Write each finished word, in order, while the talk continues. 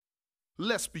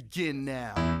Let's begin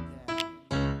now.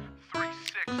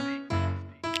 360.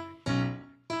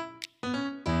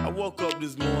 I woke up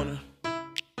this morning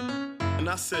and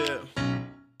I said,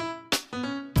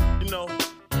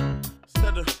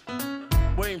 instead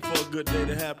of waiting for a good day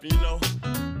to happen,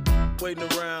 waiting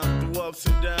around through ups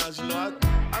and downs,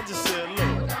 I just said, look.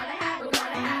 We're gonna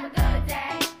have a good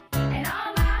day, and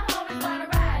all my homies gonna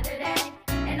ride today,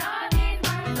 and all these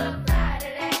mamas look fly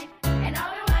today, and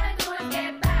all we wanna do is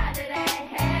get by today.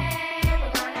 Hey,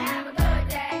 we're gonna have a good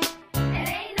day, and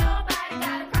ain't nobody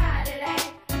gotta cry today,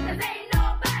 'cause ain't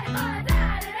nobody gonna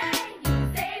die today. You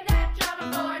can save that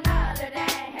trouble for another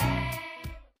day. Hey.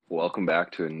 Welcome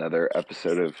back to another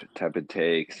episode of Tepid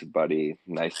Takes, buddy.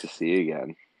 Nice to see you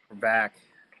again. We're back.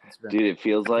 Dude, it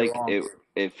feels like long.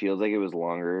 it feels like it was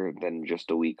longer than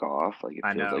just a week off. Like it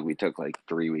I feels know. like we took like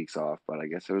 3 weeks off, but I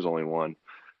guess it was only one.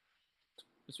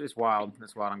 It's wild.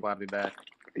 It's wild. I'm glad to be back.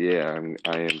 Yeah,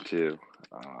 I am too.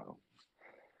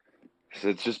 So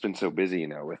it's just been so busy,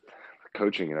 with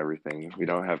coaching and everything. We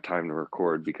don't have time to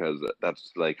record because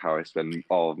that's like how I spend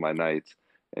all of my nights.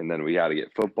 And then we got to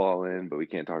get football in, but we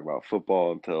can't talk about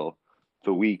football until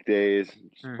the weekdays.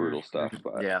 It's brutal stuff,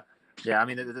 but Yeah. I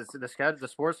mean, the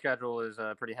sports schedule is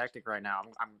pretty hectic right now.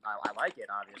 I like it.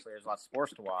 Obviously, there's lots of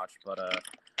sports to watch, but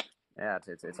yeah,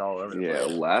 it's all over. The yeah.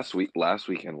 place. Last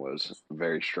weekend was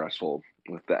very stressful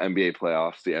with the NBA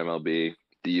playoffs, the MLB,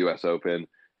 the U.S. Open,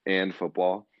 and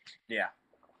football. Yeah.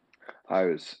 I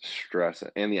was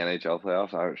stressing, and the NHL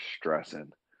playoffs. I was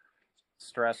stressing.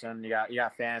 Stressing. You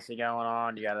got fantasy going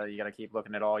on. You gotta keep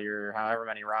looking at all your however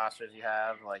many rosters you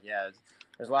have. Like, yeah,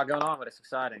 there's a lot going on, but it's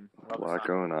exciting. A lot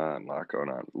going on.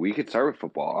 We could start with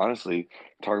football. Honestly,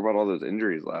 talk about all those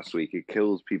injuries last week. It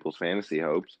kills people's fantasy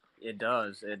hopes. It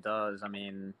does. I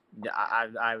mean,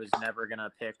 I was never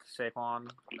gonna pick Saquon,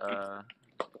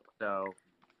 so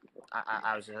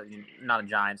I was not a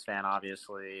Giants fan,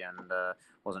 obviously, and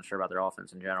wasn't sure about their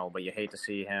offense in general. But you hate to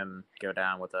see him go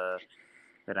down with an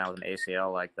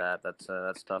ACL like that. That's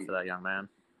tough for that young man.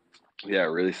 Yeah,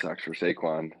 it really sucks for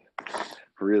Saquon.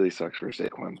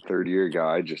 Third-year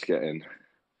guy just getting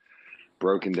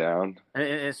broken down. And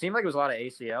it seemed like it was a lot of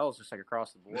ACLs just like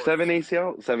across the board. 7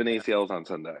 ACLs on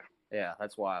Sunday. Yeah,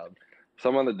 that's wild.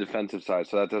 Some on the defensive side,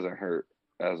 so that doesn't hurt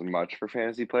as much for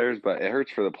fantasy players, but it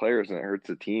hurts for the players and it hurts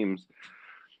the teams.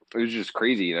 It was just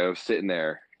crazy, sitting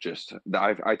there.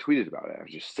 I tweeted about it. I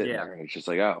was just sitting there, and it's just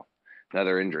like, oh,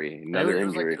 another injury.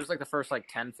 It was like the first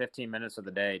 10, 15 minutes of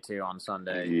the day too on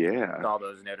Sunday. Yeah, with all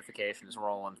those notifications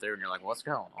rolling through, and you're like, what's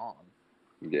going on?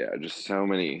 Yeah, just so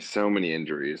many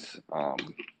injuries.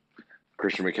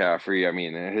 Christian McCaffrey, I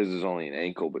mean, his is only an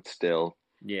ankle, but still.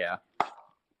 Yeah.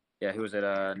 Who was it?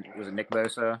 Was it Nick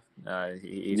Bosa?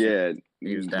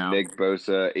 He was down. Nick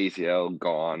Bosa, ACL,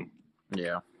 gone.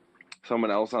 Yeah.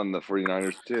 Someone else on the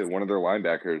 49ers, too. One of their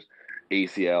linebackers,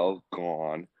 ACL,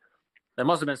 gone. There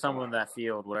must have been someone in that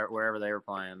field, wherever they were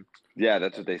playing. Yeah,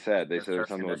 that's what they said. They said it was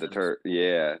something with the turf.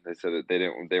 Yeah, they said that they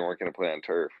weren't going to play on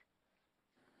turf.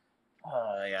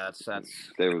 Yeah,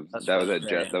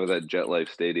 that was at Jet Life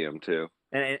Stadium too.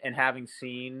 And having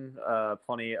seen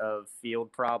plenty of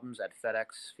field problems at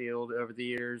FedEx Field over the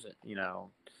years,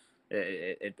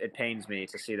 it pains me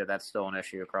to see that that's still an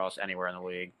issue across anywhere in the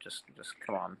league. Just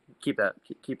come on, keep that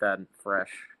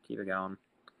fresh, keep it going.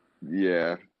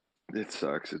 Yeah, it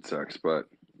sucks, but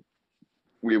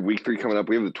we have week 3 coming up.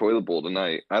 We have the toilet bowl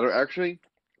tonight. I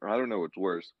don't know what's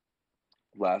worse,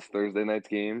 last Thursday night's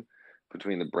game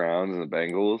between the Browns and the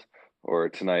Bengals, or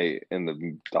tonight in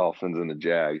the Dolphins and the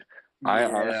Jags. Yeah. I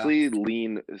honestly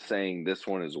lean saying this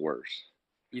one is worse.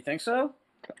 You think so?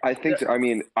 I think so. I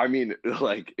mean,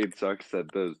 like, it sucks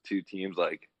that those two teams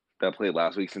that played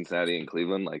last week, Cincinnati and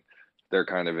Cleveland, they're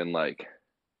kind of in I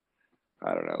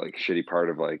don't know, shitty part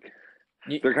of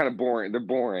they're kind of boring. They're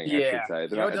boring. Yeah. I should say.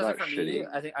 They're not for shitty.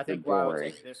 Me, I think why I would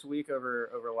take this week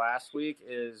over last week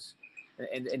is,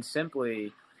 and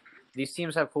simply, these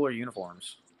teams have cooler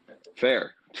uniforms.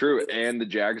 Fair, true, and the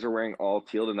Jags are wearing all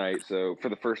teal tonight. So for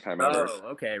the first time ever. Oh,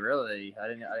 okay, really? I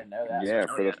didn't know that. Yeah,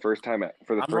 for the first time.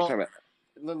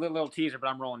 Little teaser, but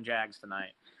I'm rolling Jags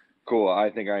tonight. Cool. I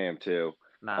think I am too.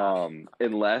 Nah.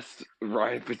 Unless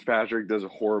Ryan Fitzpatrick does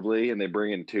horribly and they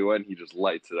bring in Tua and he just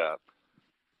lights it up.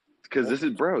 Because this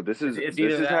is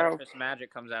how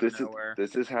magic comes out of nowhere.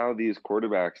 This is how these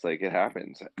quarterbacks it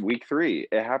happens. Week 3,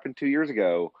 it happened 2 years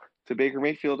ago to Baker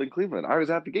Mayfield in Cleveland. I was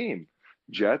at the game.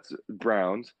 Jets,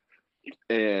 Browns,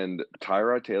 and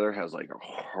Tyrod Taylor has a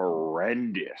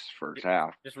horrendous first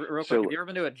half. Just real quick, have you ever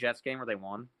been to a Jets game where they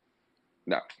won?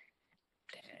 No.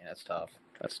 Dang, that's tough.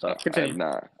 Continue.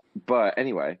 Not. But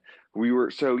anyway, we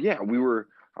were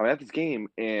I'm at this game,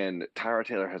 and Tyrod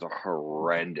Taylor has a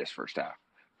horrendous first half,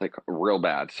 like real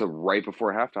bad. So right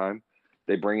before halftime,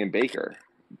 they bring in Baker.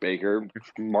 Baker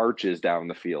marches down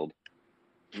the field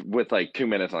with like 2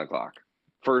 minutes on the clock.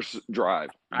 First drive.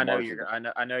 I know marches- you're.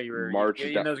 I know you were. Marches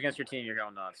Even down- those against your team, you're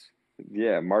going nuts.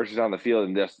 Yeah, marches down the field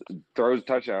and just throws a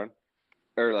touchdown,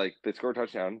 or like they score a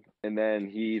touchdown, and then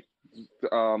he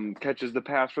catches the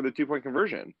pass for the 2-point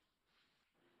conversion.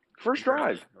 First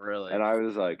drive. Really? And I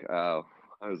was like,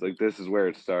 this is where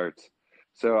it starts.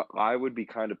 So I would be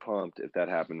kind of pumped if that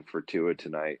happened for Tua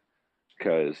tonight,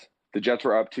 because the Jets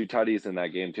were up 2 tutties in that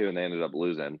game too, and they ended up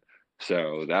losing.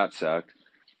 So that sucked.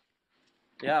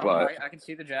 Yeah, I don't but- know. I can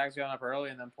see the Jags going up early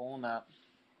and then pulling that.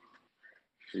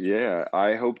 Yeah,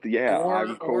 I hope.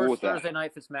 I'm cool or with Thursday that.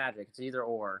 night Fitzmagic. It's either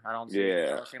or. I don't see.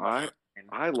 Yeah, don't see much-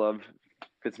 I love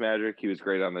Fitzmagic. He was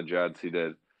great on the Jets. He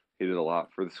did a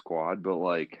lot for the squad. But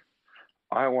like,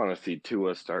 I want to see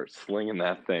Tua start slinging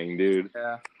that thing, dude.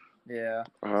 Yeah.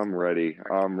 I'm ready.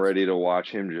 I'm ready to watch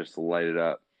him just light it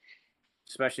up.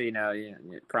 Especially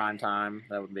prime time.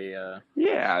 That would be.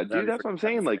 Yeah, That'd dude, be that's what I'm freaking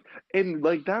saying. Like, and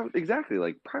like that exactly.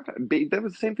 Like, that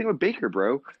was the same thing with Baker,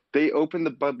 bro. They opened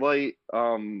the Bud Light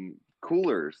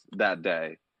coolers that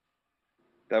day.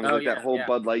 That was that whole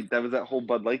Bud Light. That was that whole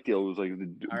Bud Light deal. It was like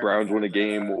the Browns win a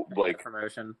game. Like,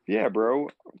 promotion. yeah, bro,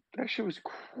 that shit was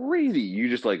crazy. You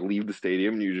just like leave the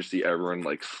stadium and you just see everyone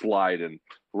like sliding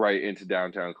right into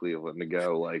downtown Cleveland to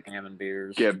go like Ham and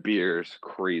beers. get beers.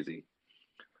 Crazy.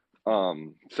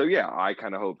 So yeah, I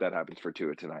kind of hope that happens for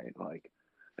Tua tonight. Like,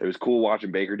 it was cool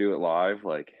watching Baker do it live.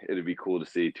 Like, it'd be cool to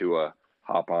see Tua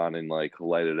hop on and like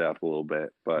light it up a little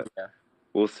bit. But Yeah.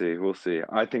 we'll see.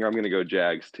 I think I'm gonna go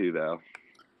Jags too, though.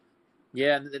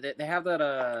 Yeah, they have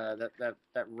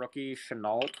that rookie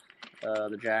Chenault,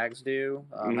 the Jags do.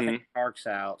 I think Park's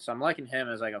out, so I'm liking him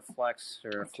as like a flex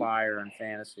or a flyer in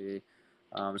fantasy,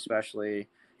 especially if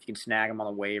you can snag him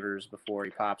on the waivers before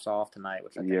he pops off tonight.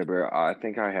 Which I think Yeah, bro. I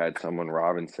think I had someone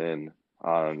Robinson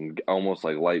on almost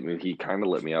like light move. He kind of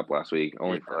lit me up last week,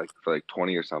 only for like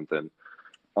 20 or something.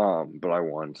 But I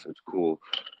won, so it's cool.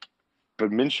 But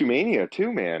Minshew Mania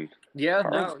too, man. Yeah,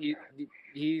 no, he's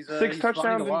Six he's touchdowns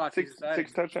funny to in watch. six He's exciting.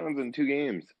 touchdowns in 2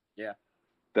 games. Yeah.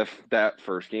 That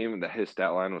first game, his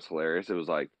stat line was hilarious. It was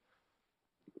like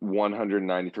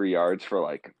 193 yards for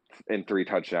like and 3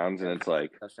 touchdowns, and it's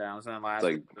like touchdowns, and then last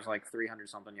like- week it was like 300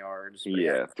 something yards. But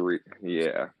yeah, 3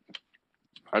 yeah.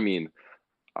 I mean,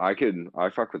 I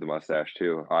fuck with the mustache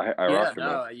too. I yeah, rock the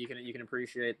no, you can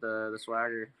appreciate the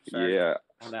swagger. Yeah,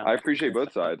 No doubt. I appreciate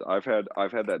both sides. I've had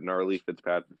that gnarly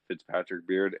Fitzpatrick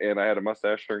beard, and I had a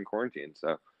mustache during quarantine.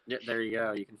 So Yeah, there you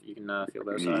go. You can feel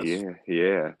both sides.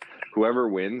 yeah. Whoever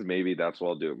wins, maybe that's what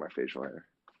I'll do with my facial hair.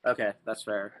 Okay, that's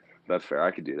fair. That's fair.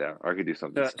 I could do that. I could do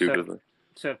something So- stupid.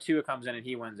 So if Tua comes in and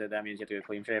he wins it, that means you have to go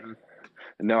clean shaven.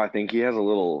 No, I think he has a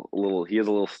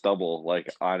little stubble like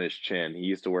on his chin. He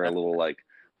used to wear a little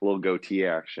goatee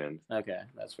action. Okay,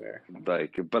 that's fair.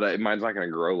 Like, but mine's not gonna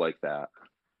grow like that.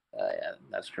 Yeah,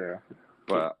 that's true.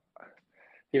 But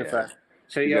Keep it Yeah. fresh.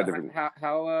 So You yeah, got different-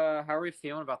 how are we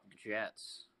feeling about the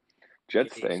Jets?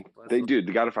 Jets Gase, stink. let's They look- do.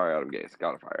 They gotta fire Adam Gase.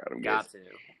 Got to.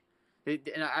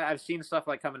 And I've seen stuff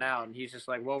like coming out, and he's just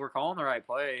like, "Well, we're calling the right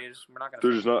plays. We're not They're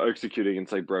gonna just not executing.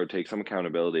 It's like, bro, take some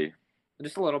accountability.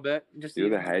 just a little bit. Just You're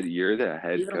the even- head. You're the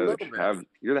head even a little coach. bit.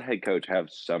 You're the head coach. Have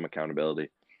some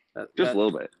accountability. that- Just that- a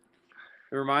little bit.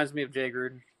 It reminds me of Jay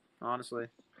Gruden, honestly.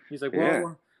 He's like, Yeah.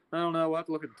 "Well, I don't know. We'll have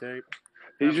to look at the tape."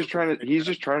 He's just trying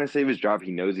to save his job.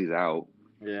 He knows he's out.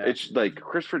 Yeah. It's like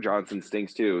Christopher Johnson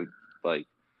stinks too. Like,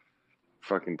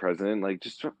 fucking president, like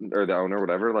just or the owner,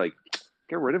 whatever. Like,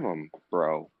 get rid of him,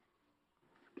 bro.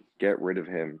 Get rid of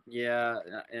him. Yeah,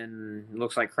 and it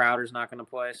looks like Crowder's not going to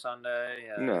play Sunday.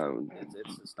 No,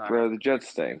 It's not. bro. The Jets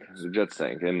stink.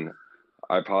 And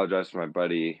I apologize to my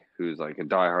buddy who's like a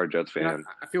diehard Jets You know, fan.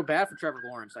 I feel bad for Trevor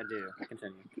Lawrence. I do.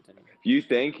 Continue. You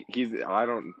think he's? I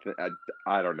don't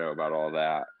know about all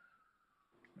that.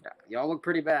 Yeah, y'all look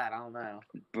pretty bad. I don't know.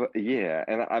 But yeah,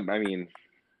 and I mean,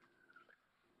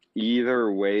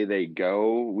 either way they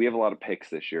go, we have a lot of picks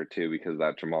this year too because of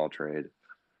that Jamal trade.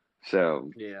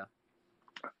 So Yeah.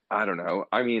 I don't know.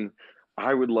 I mean,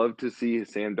 I would love to see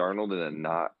Sam Darnold in a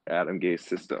not Adam Gase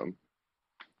system,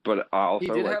 but I also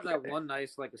He did like have that one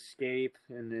nice like escape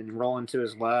and then rolling to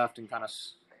his left and kind of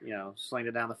sling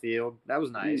it down the field. That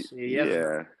was nice. He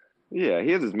has- Yeah,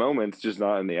 he has his moments, just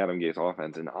not in the Adam Gase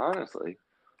offense. And honestly,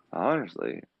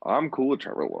 I'm cool with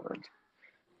Trevor Lawrence.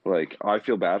 Like, I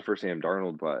feel bad for Sam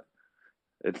Darnold, but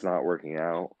it's not working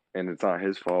out, and it's not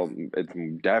his fault. It's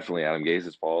definitely Adam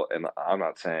Gase's fault, and I'm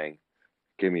not saying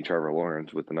give me Trevor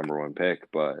Lawrence with the number 1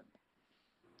 pick, but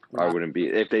I Nah. wouldn't be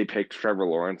if they picked Trevor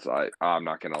Lawrence. I'm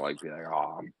not gonna like be like,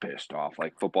 oh, I'm pissed off.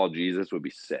 Like football Jesus would be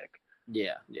sick.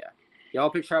 Yeah. Y'all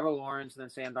pick Trevor Lawrence, then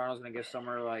Sam Darnold's going to go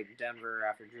somewhere like Denver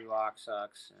after Drew Lock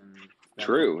sucks. And then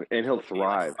True, and he'll be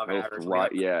like thrive. above He'll average. thrive.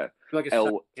 Be Yeah, like a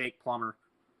El- Jake Plummer.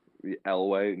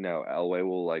 Elway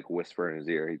will like whisper in his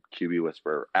ear. QB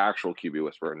whisper, actual QB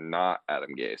whisper, not Adam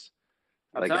Gase.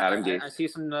 I'm Like telling Adam you, Gase. I see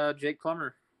some Jake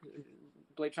Plummer.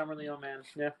 Blake Chummer, the old man.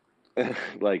 Yeah.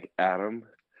 Like Adam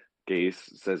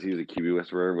Gase says he was a QB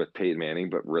whisperer with Peyton Manning,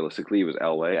 but realistically, it was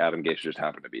Elway. Adam Gase just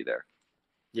happened to be there.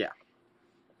 Yeah.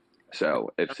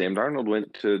 So if Sam Darnold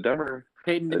went to Denver,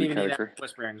 Peyton didn't that'd be even need kinda that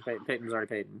whispering. Peyton was already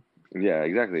Peyton. yeah,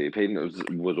 exactly. Peyton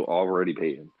was already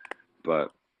Peyton,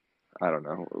 but I don't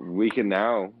know. We can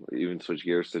now even switch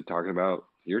gears to talking about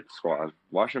your squad,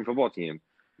 Washington football team.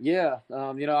 Yeah.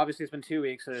 Obviously it's been 2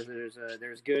 weeks, so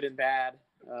there's good and bad.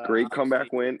 Great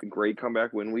obviously-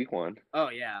 comeback win week 1. Oh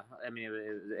yeah. I mean,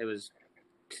 it was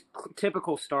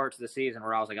typical start to the season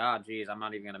where I was like, oh geez, I'm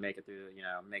not even gonna make it through.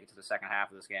 Make it to the second half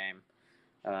of this game.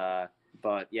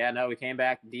 But yeah, no, we came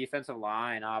back. Defensive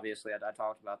line, obviously, I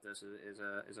talked about this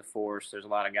is a force. There's a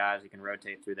lot of guys you can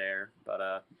rotate through there,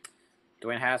 but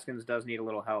Dwayne Haskins does need a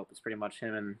little help. It's pretty much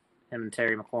him and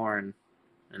Terry McLaurin,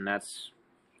 and that's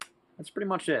pretty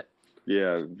much it.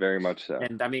 Yeah, very much so.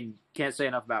 And I mean, can't say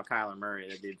enough about Kyler Murray.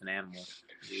 That dude's an animal.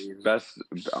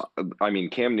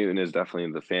 Cam Newton is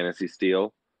definitely the fantasy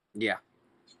steal, Yeah,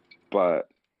 but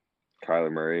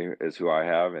Kyler Murray is who I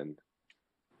have, and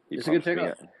it's a good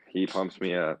pickup. He pumps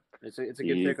me up. It's a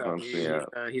good He pickup. pumps me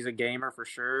up. He's a gamer for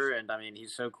sure, and I mean,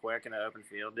 he's so quick in the open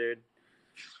field, dude.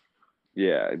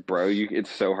 Yeah, bro, it's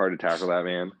so hard to tackle that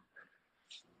man.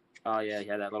 Oh yeah, he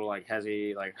had that little like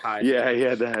hezzy, like high. Yeah, he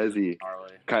had the hezzy,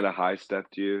 Harley. kind of high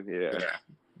stepped you.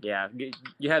 Yeah.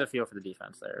 You had a feel for the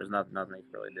defense there. There's nothing you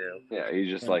could really do. Yeah, he's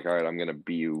just like, all right, I'm gonna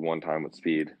beat you one time with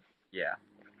speed. Yeah.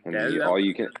 And Yeah, all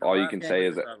you the can last say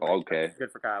game is was, okay.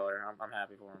 Good for Kyler. I'm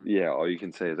happy for him. Yeah, all you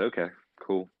can say is okay,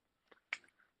 cool.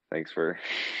 Thanks for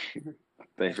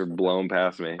blowing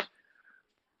past me.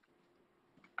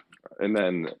 And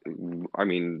then, I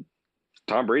mean,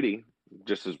 Tom Brady.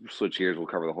 Just to switch gears, we'll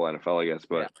cover the whole NFL, I guess.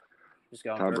 But Yeah. Just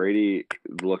going Tom through. Brady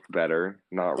looked better,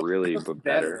 not really, Looks but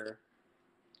better.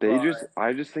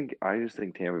 I just think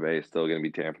Tampa Bay is still going to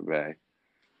be Tampa Bay.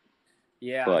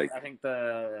 Yeah, Like- I think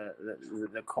the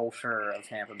culture of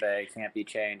Tampa Bay can't be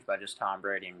changed by just Tom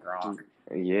Brady and Gronk.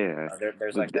 Yeah,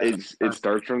 There's like it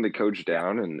starts from the coach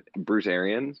down, and Bruce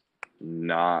Arians,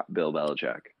 not Bill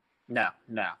Belichick. No.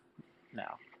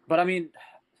 But I mean,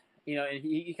 and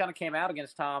he kind of came out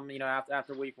against Tom,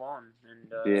 after week 1,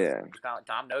 and Yeah.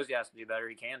 Tom knows he has to do better.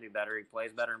 He can do better. He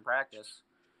plays better in practice.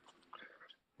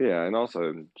 Yeah, and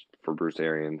also for Bruce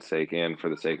Arians' sake, and for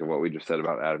the sake of what we just said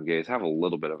about Adam Gase, have a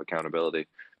little bit of accountability.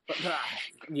 But,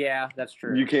 yeah, that's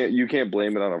true. You can't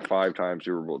blame it on a 5-time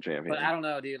Super Bowl champion. But I don't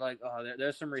know, dude. Like,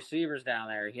 there's some receivers down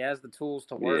there. He has the tools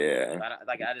to work. Yeah. With.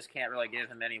 I just can't really give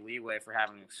him any leeway for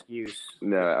having an excuse.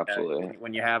 No, absolutely.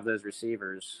 When you have those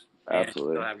receivers,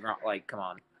 Absolutely. And still have Gronk, like, come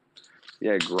on.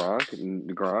 Yeah,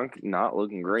 Gronk not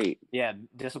looking great. Yeah,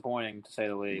 disappointing to say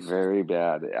the least. Very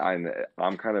bad.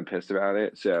 I'm kind of pissed about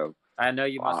it. So I know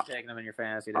you must have taken him in your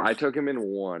fantasy. I took him in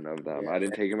one of them. I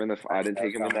didn't take him in that. I didn't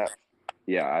take him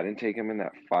in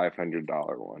that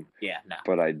 $500 one. Yeah, no.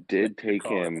 But I did take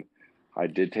call. him. I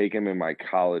did take him in my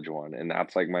college one, and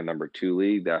that's like my number 2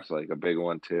 league. That's like a big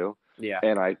one too. Yeah.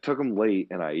 And I took him late,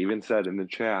 and I even said in the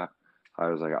chat, I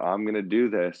was like, I'm gonna do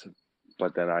this,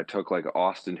 but then I took like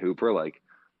Austin Hooper like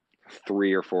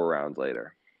 3 or 4 rounds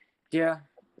later, Yeah.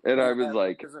 and I was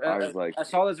like, I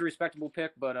saw it as a respectable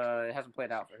pick, but it hasn't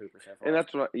played out for Hooper so far.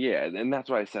 and that's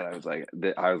what I said. I was like,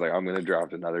 I'm gonna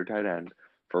draft another tight end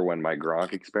for when my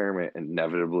Gronk experiment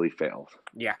inevitably fails.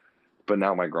 Yeah. But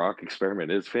now my Gronk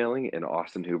experiment is failing, and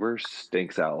Austin Hooper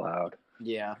stinks out loud.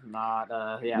 Yeah, not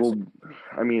yeah. Well,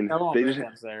 I mean, Come on, they big just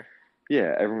ones there.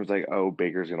 yeah. Everyone's like, oh,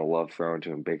 Baker's gonna love throwing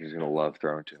to him. Baker's gonna love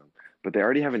throwing to him. But they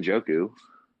already have Njoku,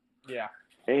 Yeah.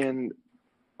 and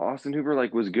Austin Hooper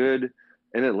like was good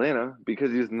in Atlanta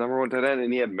because he was the number 1 tight end,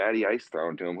 and he had Matty Ice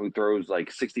thrown to him, who throws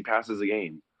like 60 passes a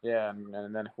game. Yeah,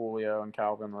 and then Julio and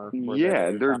Calvin were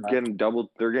Yeah, they're kinda- getting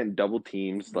double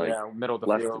teams like middle of the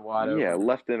left, field wide open.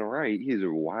 left and right. He's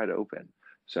wide open.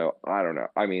 So I don't know.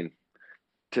 I mean,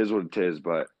 tis what it is,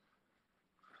 but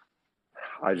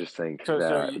I just think So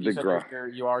that you the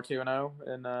said you are 2-0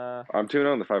 and I'm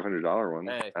 2-0 on the $500 one.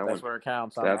 hey, That that's one- where it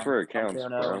counts. that's where it I'm counts,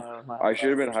 2-0, I should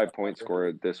have been a high point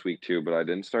scorer this week too, but I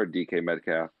didn't start DK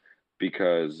Metcalf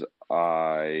because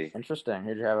Interesting.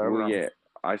 Who'd you have over? well, him? yeah,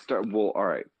 all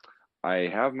right. I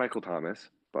have Michael Thomas,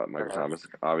 but Michael Okay. Thomas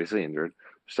obviously injured.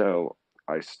 So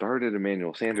I started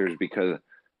Emmanuel Sanders because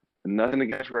nothing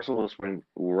against Russell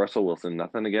Wilson,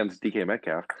 nothing against DK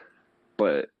Metcalf,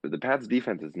 but the Pats'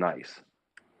 defense is nice.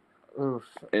 Oof.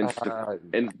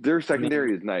 And their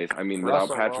secondary is nice. I mean, without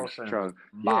Russell Patrick Wilson Strong, is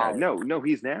yeah, balling. no,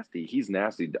 he's nasty. He's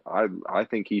nasty. I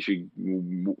think he should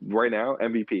right now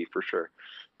MVP for sure.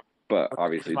 But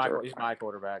obviously, He's my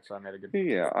quarterback, so I made a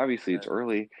good. obviously it's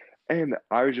early, and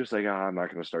I was just like, I'm not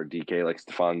going to start DK. Like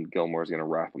Stephon Gilmore's going to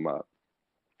wrap him up.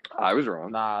 I was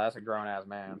wrong. Nah, that's a grown ass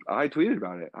man. I tweeted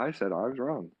about it. I said I was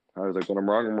wrong. I was like, when I'm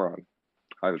wrong, I'm wrong.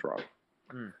 I was wrong.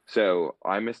 So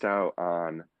I missed out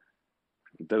on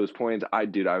those points. I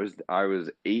was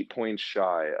 8 points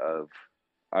shy of.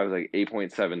 I was like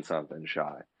 8.7 something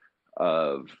shy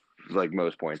of like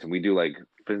most points, and we do like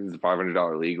this is a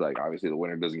 $500 league. Like obviously the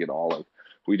winner doesn't get all of.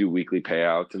 We do weekly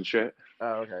payouts and shit.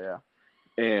 Oh, okay, yeah.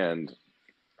 And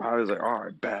I was like, all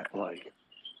right, bet. Like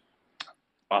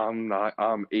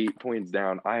I'm 8 points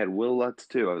down. I had Will Lutz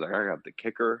too. I was like, I got the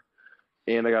kicker,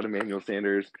 and I got Emmanuel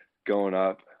Sanders going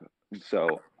up,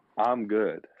 so I'm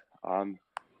good. I'm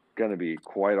gonna be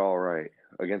quite all right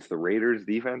against the Raiders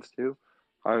defense too.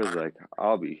 I was like,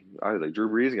 Drew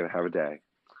Brees is gonna have a day.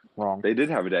 Wrong. They did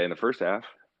have a day in the first half.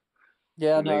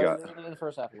 Yeah, And no, they got- in the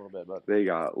first half a little bit, but They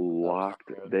got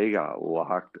locked. They got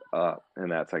locked up in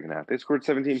that second half. They scored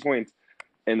 17 points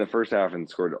in the first half and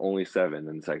scored only 7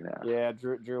 in the second half. yeah,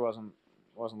 Drew wasn't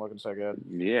looking so good.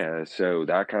 Yeah, so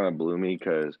that kind of blew me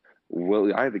because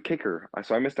I had the kicker,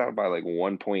 so I missed out by like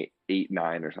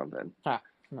 1.89 or something. Nah,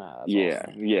 that's Yeah,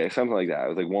 awesome. yeah, something like that. It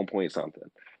was like 1 point something,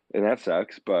 and that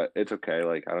sucks, but it's okay.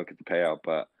 Like I don't get the payout,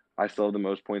 but I still have the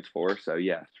most points for. So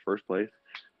yes, first place,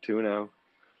 2-0.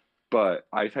 But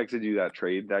I texted you that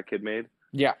trade that kid made.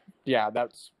 Yeah,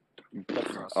 that's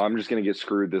nice. I'm just gonna get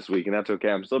screwed this week, and that's okay.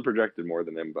 I'm still projected more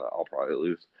than him, but I'll probably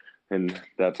lose, and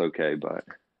that's okay. But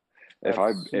if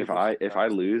I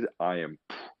lose, I am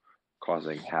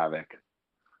causing havoc.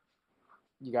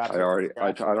 You got. I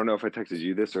don't know if I texted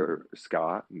you this or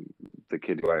Scott, the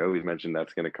kid who I always mention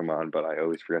that's gonna come on, but I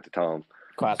always forget to tell him.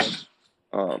 Classic.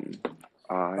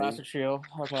 Classic Shield.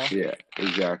 Okay. Yeah,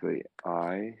 exactly.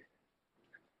 I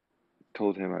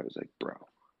told him, I was like, bro,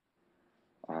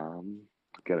 I'm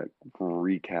gonna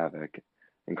wreak havoc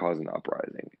and cause an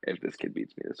uprising if this kid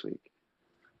beats me this week.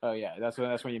 Oh yeah, that's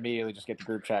when you immediately just get the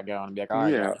group chat going and be like, all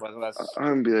right, Yeah. guys, let's I'm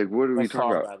gonna be like, what are we let's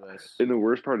talking talk about? about this. And the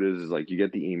worst part is like you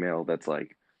get the email that's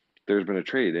like, there's been a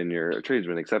trade's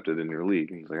been accepted in your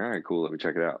league. And he's like, all right, cool, let me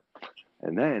check it out.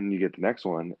 And then you get the next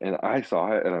one, and I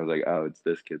saw it, and I was like, oh, it's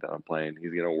this kid that I'm playing.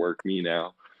 He's gonna work me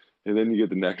now. And then you get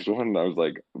the next one, and I was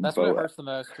like, That's what hurts the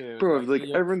most too. Bro, it's like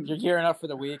you're gearing up for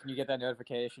the week, and you get that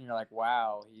notification. You're like,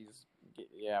 wow,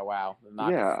 wow.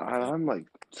 I'm like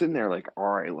sitting there like,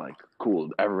 all right, like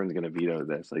cool, everyone's gonna veto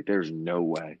this. Like, there's no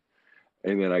way.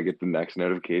 And then I get the next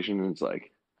notification, and it's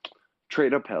like,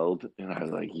 trade upheld, and I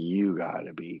was like, you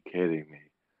gotta be kidding me.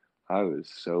 I was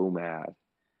so mad.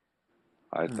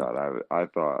 I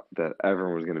thought that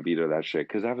everyone was gonna veto that shit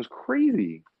because that was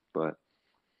crazy. But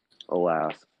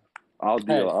alas, I'll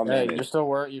deal. I'm in it. You're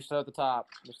still at the top.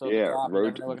 You're still at the top. Road you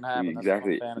never know what's gonna happen.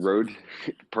 exactly. That's Road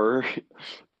per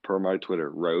my Twitter.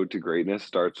 Road to greatness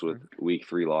starts with week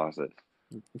 3 losses.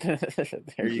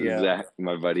 There you go. Zach,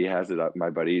 my buddy has it up. My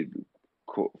buddy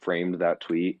framed that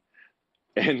tweet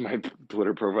in my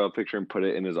Twitter profile picture and put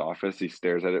it in his office. He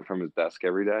stares at it from his desk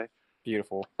every day.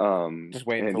 Beautiful. Just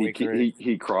waiting for week 3.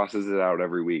 He crosses it out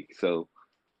every week. So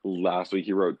last week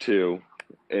he wrote 2,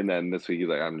 and then this week he's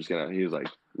like, he was like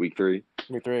week 3.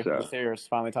 Week 3. So, it's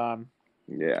finally time.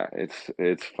 Yeah,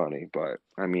 it's funny, but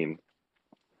I mean,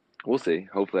 we'll see.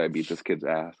 Hopefully I beat this kid's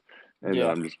ass, and then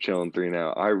I'm just chilling 3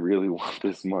 now. I really want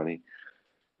this money,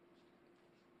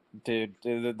 dude.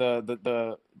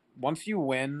 The once you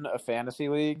win a fantasy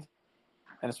league,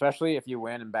 and especially if you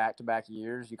win in back-to-back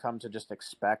years, you come to just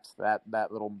expect that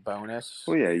little bonus.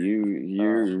 Well, yeah,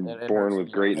 you're born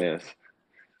with greatness.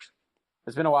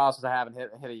 It's been a while since I haven't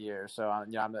hit a year, so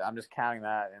I'm just counting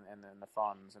that in the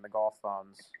funds, in the golf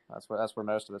funds. That's where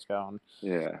most of it's going.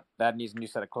 Yeah, that needs a new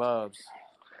set of clubs.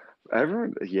 I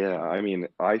mean,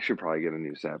 I should probably get a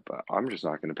new set, but I'm just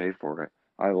not going to pay for it.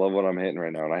 I love what I'm hitting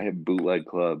right now, and I hit bootleg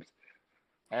clubs.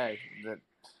 Hey, if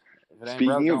it ain't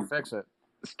broke, don't fix it.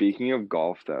 Speaking of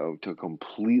golf, though, to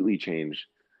completely change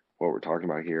what we're talking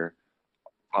about here,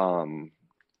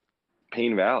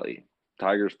 Payne Valley,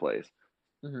 Tiger's place.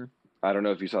 Mm-hmm. I don't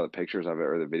know if you saw the pictures of it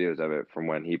or the videos of it from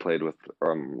when he played with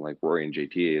like Rory and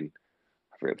JT, and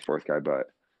I forget the fourth guy,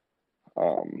 but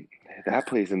that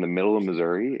place in the middle of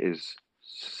Missouri is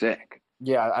sick.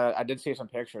 Yeah, I did see some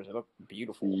pictures. It looked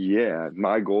beautiful. Yeah,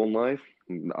 my goal in life,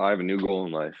 I have a new goal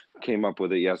in life. Came up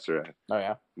with it yesterday. Oh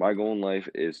yeah, My goal in life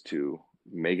is to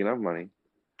make enough money,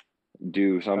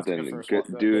 do that's a good something first good,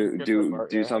 one. Good first part.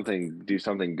 do Yeah.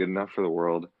 something good enough for the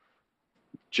world,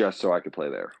 just so I could play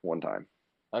there one time.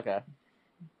 Okay.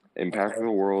 Impact Okay.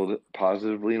 the world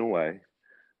positively in a way,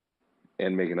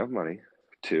 and make enough money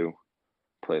to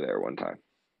play there one time.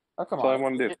 Oh come That's all I on,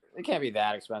 want to do. it can't be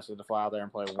that expensive to fly out there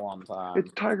and play one time.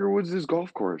 It's Tiger Woods'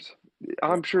 golf course.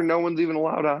 I'm sure no one's even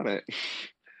allowed on it.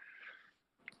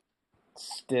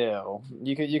 Still,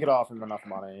 you could offer him enough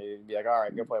money. You'd be like, all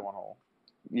right, go play one hole.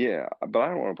 Yeah, but I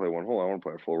don't want to play one hole. I want to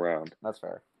play a full round. That's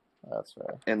fair. That's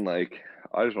fair. And like,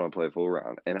 I just want to play a full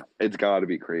round, and it's got to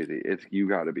be crazy. You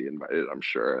got to be invited. I'm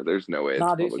sure. There's no way it's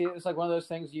Nah, dude, public. see, it's like one of those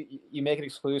things you make it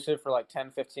exclusive for like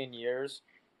 10, 15 years,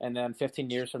 and then 15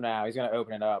 years from now, he's going to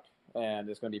open it up, and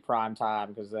it's going to be prime time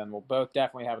because then we'll both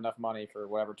definitely have enough money for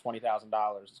whatever $20,000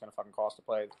 it's going to fucking cost to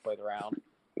play the round.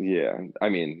 Yeah, I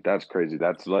mean that's crazy.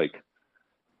 That's like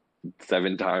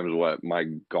 7 times what my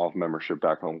golf membership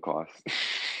back home costs.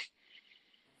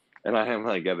 And I am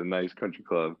like at a nice country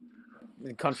club,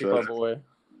 Country So- club boy.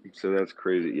 so that's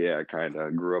crazy. Yeah, I kind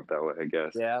of grew up that way, I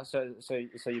guess. Yeah. So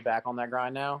you back on that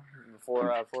grind now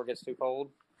before it gets too cold.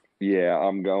 Yeah,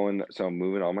 I'm going. So I'm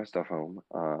moving all my stuff home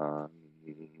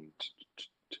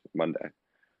Monday.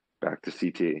 Back to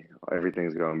CT.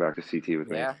 Everything's going back to CT with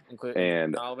me. Yeah, including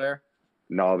And Oliver.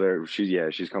 No,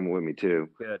 she's coming with me too.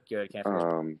 Good. Can't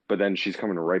forget. But then she's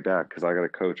coming right back because I got to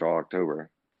coach all October.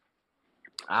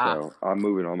 So I'm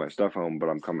moving all my stuff home, but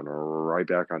I'm coming right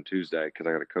back on Tuesday because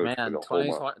I got to coach for man, the whole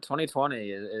month. 2020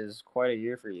 is quite a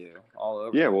year for you all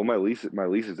over. Yeah, well, my lease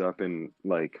is up, and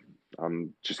like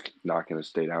I'm just not going to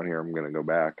stay down here. I'm going to go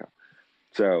back.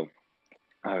 So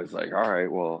I was like, all right,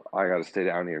 well, I got to stay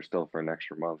down here still for an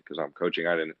extra month because I'm coaching.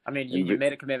 I mean, you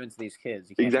made a commitment to these kids.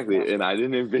 You can't Exactly, and I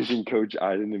didn't envision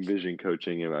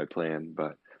coaching in my plan,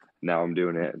 but now I'm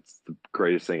doing it. It's the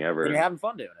greatest thing ever. And you're having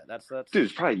fun doing it. That's Dude,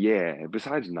 it's probably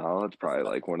besides Nala, it's probably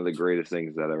like one of the greatest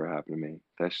things that ever happened to me.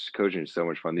 That's just coaching is so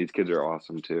much fun. These kids are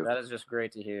awesome too, that is just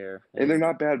great to hear. and they're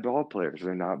not bad ball players.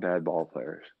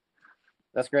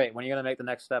 That's great. When are you gonna make the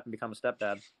next step and become a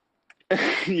stepdad?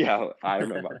 Yeah, I don't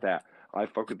know about that. I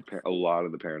fuck with a lot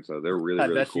of the parents though. They're really I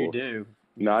really bet cool. you do.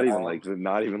 Not even like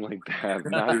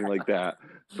that.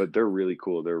 But they're really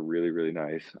cool. They're really really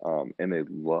nice. And they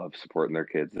love supporting their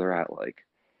kids. They're at like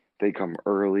they come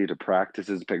early to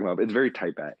practices, pick them up. It's very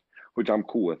type A, which I'm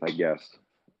cool with. I guess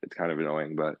it's kind of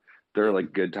annoying, but they're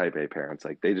like good type A parents.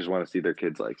 Like they just want to see their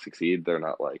kids like succeed. They're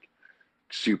not like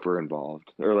super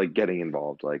involved or like getting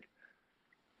involved. Like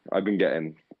I've been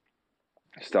getting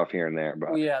stuff here and there,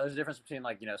 but Well, yeah, there's a difference between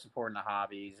like supporting the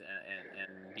hobbies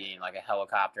and being like a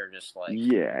helicopter, just like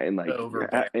yeah, and like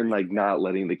overbearing. and like not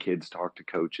letting the kids talk to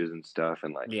coaches and stuff,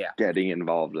 and like Yeah. getting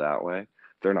involved that way.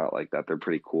 They're not like that. They're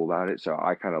pretty cool about it. So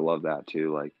I kind of love that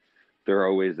too. Like they're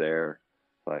always there,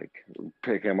 like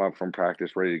pick them up from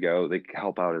practice, ready to go. They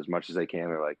help out as much as they can.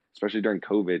 They're like, especially during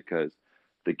COVID, because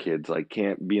the kids like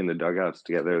can't be in the dugouts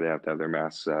together. They have to have their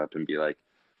masks up and be like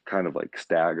kind of like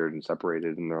staggered and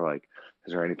separated. And they're like,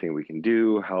 is there anything we can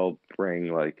do? Help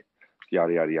bring like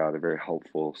yada yada yada. They're very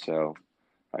helpful. So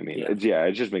I mean,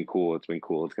 it's just been cool. It's been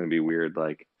cool. It's gonna be weird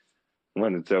like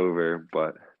when it's over,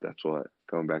 but that's what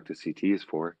going back to CT is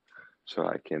for. So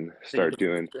I can start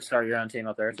your own team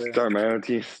up there too. start my own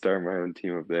team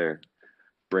up there,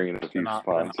 bringing a few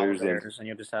sponsors and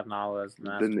you'll just have Nala as the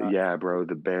mascot. yeah, bro,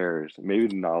 the Bears, maybe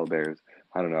the Nala Bears.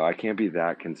 I don't know. I can't be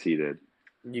that conceited.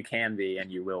 You can be,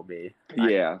 and you will be.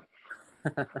 Yeah,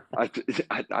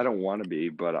 I don't want to be,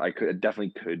 but I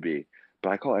definitely could be. But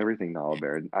I call everything Nala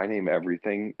Bear. I name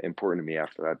everything important to me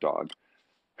after that dog.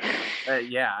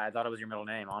 Yeah, I thought it was your middle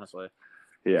name, honestly.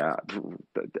 Yeah,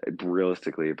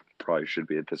 realistically, it probably should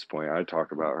be at this point. I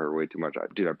talk about her way too much. I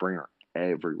bring her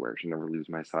everywhere. She never leaves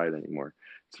my side anymore.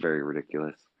 It's very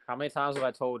ridiculous. How many times have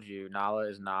I told you Nala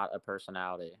is not a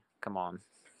personality? Come on.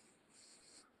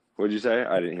 What'd you say?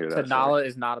 I didn't hear that. Nala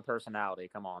is not a personality.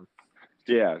 Come on.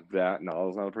 Yeah,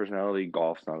 Nala's not a personality.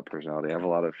 Golf's not a personality. I have a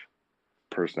lot of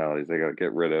personalities I got to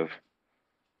get rid of.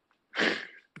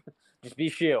 Just be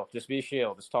Shield.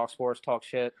 Just talk sports, talk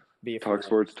shit. Talk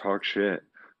sports, talk shit.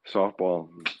 Softball,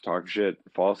 talk shit.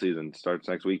 Fall season starts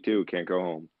next week too. Can't go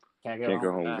home. Can't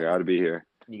go home. Got to be here.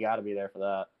 You got to be there for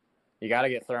that. You got to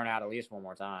get thrown out at least one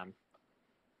more time.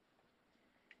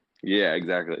 Yeah,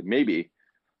 exactly. Maybe.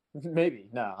 Maybe.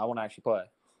 No, I want to actually play.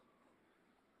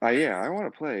 I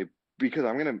want to play because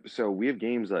so we have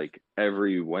games like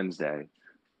every Wednesday,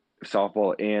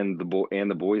 softball and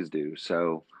the boys do.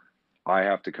 So I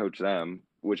have to coach them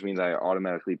which means I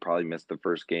automatically probably missed the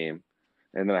first game,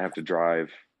 and then I have to drive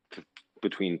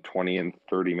between 20 and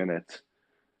 30 minutes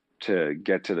to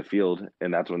get to the field,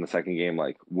 and that's when the second game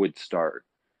like would start.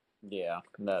 Yeah,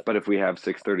 that. But if we have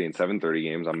 6:30 and 7:30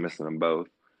 games, I'm missing them both.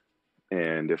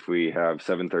 And if we have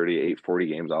 7:30, 8:40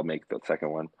 games, I'll make the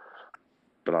second one.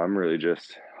 But I'm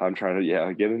trying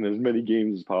to get in as many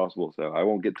games as possible, so I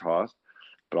won't get tossed.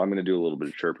 But I'm gonna do a little bit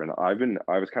of chirping. I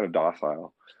was kind of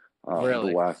docile,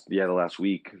 Really? the last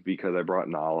week because I brought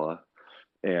Nala,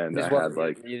 and I had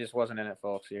like you just wasn't in it,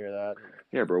 folks. You hear that?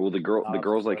 yeah, bro. Well, the girls like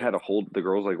Obviously. had to hold the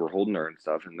girls like were holding her and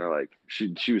stuff, and they're like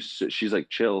she's like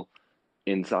chill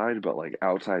inside, but like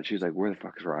outside she's like, where the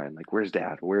fuck is Ryan? Like, where's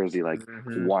Dad? Where is he? Like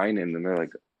Mhm. whining, and they're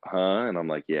like, huh? And I'm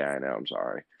like, yeah, I know. I'm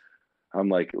sorry. I'm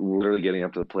like literally getting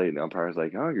up to the plate, and the umpire's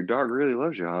like, oh, your dog really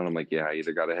loves you, huh? And I'm like, yeah, I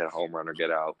either got to hit a home run or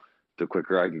get out. The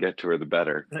quicker I can get to her, the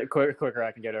better. Quicker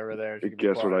I can get over there.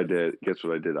 Guess what I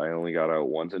did? I only got out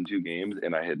once in 2 games,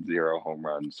 and I hit 0 home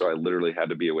runs. So I literally had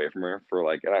to be away from her for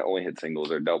like, and I only hit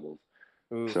singles or doubles.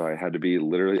 Oof. So I had to be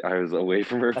I was away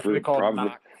from her That's for what we call probably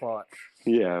not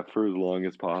clutch. for as long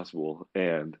as possible,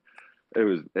 and it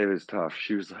was tough.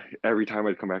 She was like, every time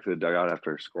I'd come back to the dugout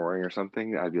after scoring or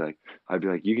something, I'd be like,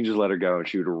 you can just let her go, and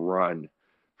she would run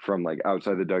from like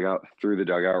outside the dugout through the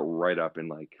dugout right up to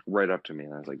me,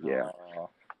 and I was like, Aw.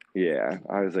 yeah.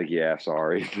 I was like, yeah,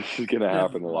 sorry, this is gonna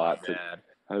happen a lot. Bad.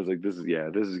 I was like, this is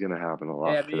gonna happen a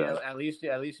lot Yeah, I mean, today. at least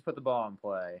you put the ball in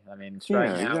play. I mean,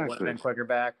 striking out would have exactly. been quicker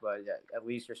back, but yeah, at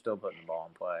least you're still putting the ball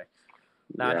in play.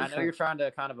 Now, Yeah, I know you're trying to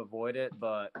kind of avoid it,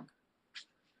 but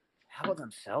how about them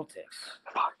Celtics?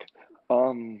 fuck.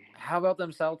 How about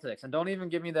them Celtics? And don't even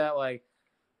give me that like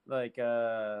like,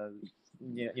 oh,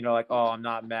 I'm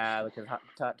not mad because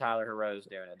Tyler Hero's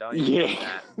doing it. Don't even give me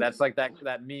that. That's like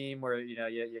that meme where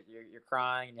you're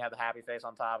crying and you have the happy face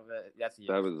on top of it. That's you.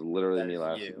 That was literally me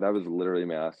last. you. That was literally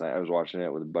me last night. I was watching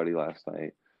it with a buddy last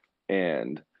night,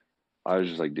 and I was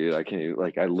just like, dude, I can't even,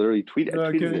 like, I literally tweeted.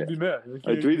 I tweeted it. Be mad.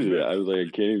 I tweeted it. I was like,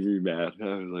 I can't even be mad.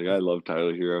 I was like, I love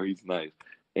Tyler Hero. He's nice,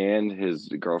 and his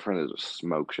girlfriend is a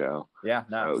smoke show. Yeah,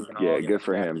 no. So, yeah, good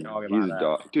for him. He's a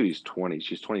dog, dude. He's 20.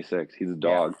 She's 26. He's a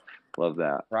dog. Love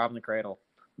that. Robbing the cradle.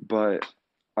 But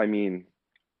I mean,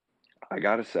 I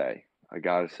gotta say,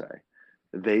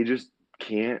 they just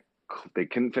can't. They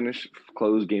couldn't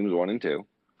close games 1 and 2.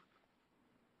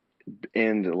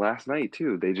 And last night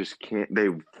too, they just can't.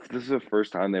 This is the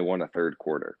first time they won a third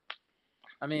quarter.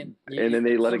 I mean, and then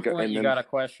they let it go. And you then, got to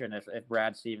question if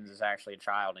Brad Stevens is actually a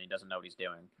child and he doesn't know what he's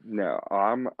doing. No,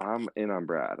 I'm in on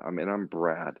Brad.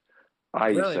 I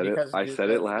really, said it. I said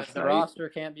it last night. The roster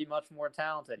can't be much more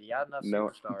talented. You got enough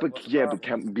superstars. But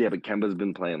Kemba's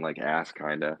been playing like ass,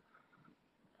 kinda.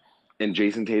 And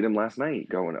Jason Tatum last night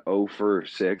going 0 for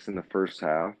 6 in the first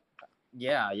half.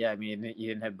 Yeah. I mean, he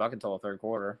didn't hit bucket until the third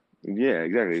quarter. Yeah,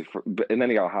 exactly. And then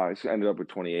he got high. So ended up with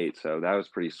 28. So that was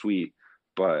pretty sweet.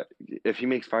 But if he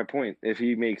makes 5 points, if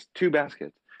he makes 2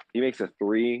 baskets, he makes a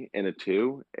 3 and a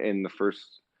 2 in the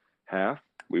first half,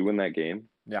 we win that game.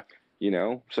 Yeah.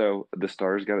 So the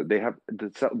Stars got it. They have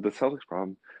the Celtics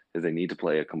problem is they need to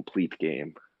play a complete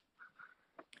game.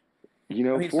 I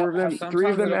mean, 4 of them,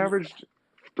 3 of them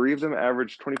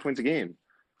averaged 20 points a game,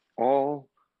 all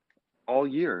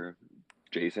year.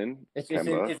 Jason,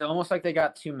 it's almost like they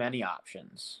got too many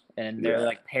options, and they're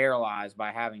like paralyzed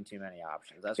by having too many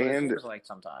options. That's what it feels like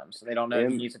sometimes. They don't know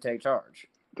who needs to take charge.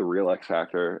 The real X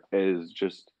factor is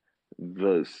just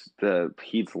the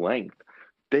Heat's length.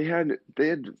 They had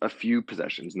a few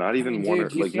possessions, not even one.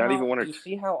 You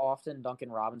see how often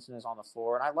Duncan Robinson is on the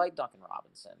floor, and I like Duncan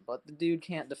Robinson, but the dude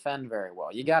can't defend very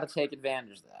well. You got to take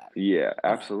advantage of that. Yeah,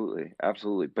 absolutely.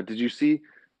 But did you see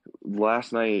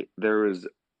last night there was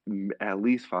at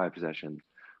least 5 possessions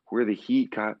where the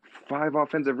Heat got 5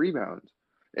 offensive rebounds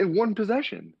in 1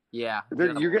 possession? Yeah,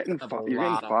 you're getting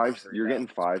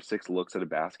 5-6 looks at a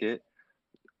basket.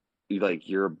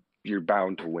 You're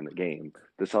bound to win a game.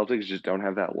 The Celtics just don't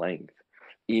have that length.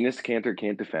 Enes Kanter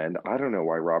can't defend. I don't know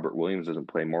why Robert Williams doesn't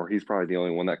play more. He's probably the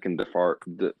only one that can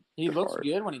He looks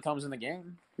good when he comes in the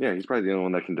game. Yeah, he's probably the only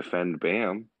one that can defend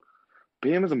Bam.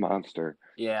 Bam is a monster.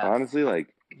 Yeah. Honestly,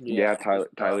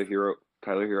 Tyler Hero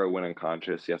went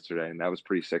unconscious yesterday, and that was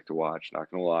pretty sick to watch, not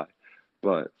going to lie.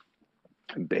 But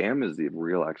Bam is the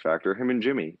real X factor, him and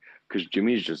Jimmy, because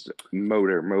Jimmy's just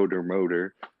motor,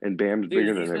 and Bam's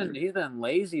bigger than him. He's been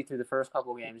lazy through the first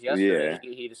couple of games. Yesterday,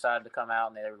 he decided to come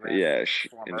out and they were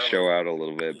show out a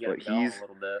little bit, but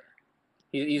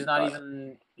he's not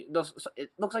even. It looks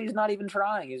like he's not even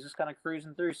trying. He's just kind of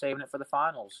cruising through, saving it for the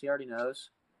finals. He already knows.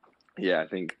 Yeah, I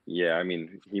think. Yeah, I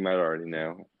mean, he might already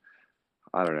know.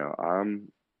 I don't know.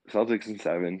 Celtics in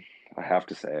 7. I have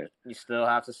to say it. You still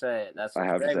have to say it. That's I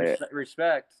have to hey, say it.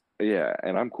 respect. Yeah,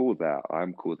 and I'm cool with that.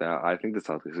 I think the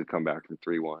Celtics could come back from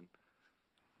 3-1.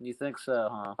 You think so,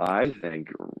 huh? I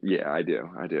think, yeah, I do.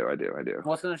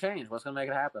 What's going to change? What's going to make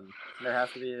it happen? There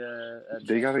has to be a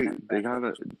They change.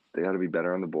 gotta be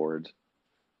better on the boards.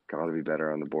 Gotta be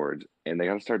better on the boards, and they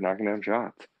gotta start knocking down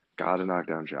shots. Gotta knock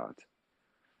down shots.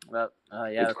 Well,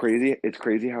 yeah. It's crazy. It's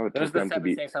crazy how it Those took are the them to seven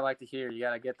be. takes I like to hear. You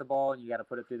got to get the ball and you got to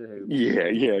put it through the hoop.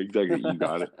 Yeah, exactly. You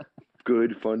got it.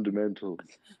 Good fundamentals.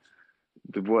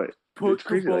 What? Put It's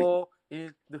crazy. the ball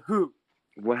in the hoop.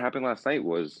 What happened last night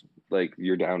was like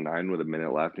you're down 9 with a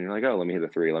minute left, and you're like, oh, let me hit a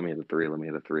three. Let me hit a three. Let me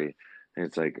hit a three. And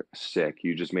it's like sick.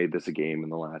 You just made this a game in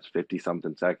the last 50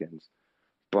 something seconds.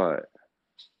 But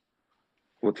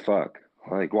what the fuck?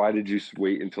 Like, why did you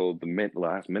wait until the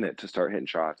last minute to start hitting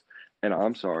shots? And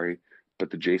I'm sorry, but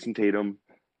the Jason Tatum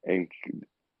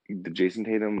ISOs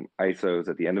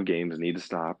at the end of games need to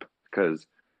stop because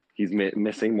he's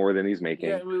missing more than he's making.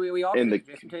 Yeah, we all And think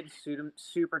Jason Tatum's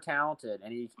super talented,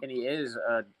 and he is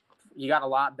he got a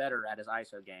lot better at his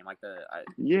ISO game, like the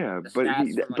but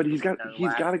stats from, like,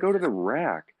 he's got to go to the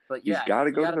rack. But He's yeah, got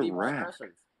to you go gotta to be the more rack.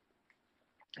 aggressive.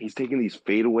 He's taking these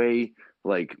fadeaway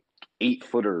like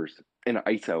 8-footers in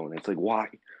ISO, and it's like, why?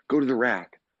 Go to the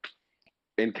rack.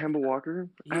 And Kemba Walker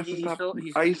has to stop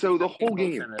ISO the whole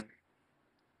game.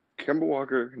 Kemba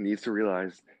Walker needs to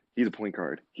realize he's a point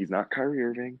guard. He's not Kyrie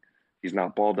Irving. He's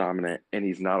not ball dominant, and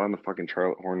he's not on the fucking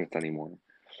Charlotte Hornets anymore.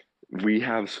 We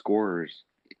have scorers.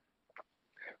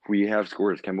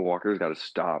 Kemba Walker's got to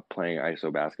stop playing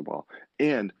ISO basketball.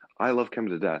 And I love Kemba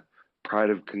to death. Pride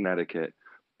of Connecticut.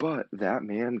 But that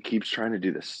man keeps trying to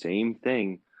do the same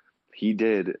thing he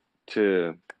did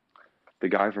to the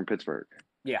guy from Pittsburgh.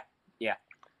 Yeah.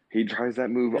 He tries that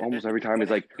move almost every time. He's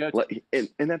like, and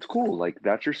that's cool. Like,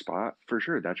 that's your spot for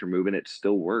sure. That's your move, and it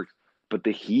still works. But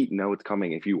the Heat know it's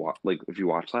coming. If you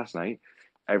watched last night,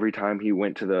 every time he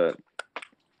went to the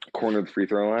corner of the free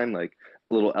throw line, like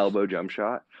a little elbow jump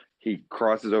shot, he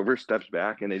crosses over, steps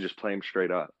back, and they just play him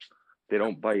straight up. They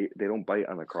don't bite. They don't bite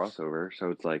on the crossover.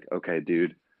 So it's like, okay,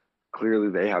 dude, clearly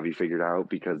they have you figured out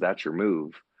because that's your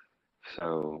move.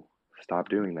 So stop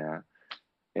doing that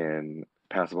and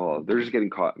pass the ball. They're just getting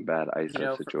caught in bad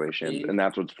ISO situations, and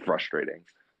that's what's frustrating.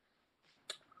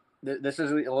 This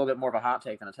is a little bit more of a hot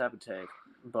take than a tepid take,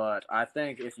 but I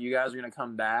think if you guys are going to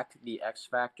come back, the X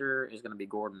factor is going to be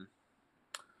Gordon.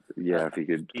 Yeah, if he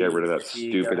could get rid of that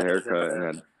stupid haircut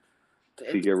and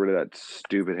if he get rid of that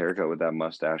stupid haircut with that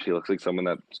mustache, he looks like someone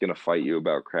that's going to fight you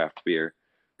about craft beer.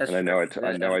 And I know I took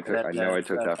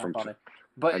that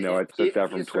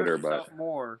from Twitter, but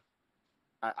more.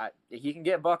 He can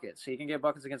get buckets. He can get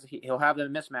buckets against. He'll have the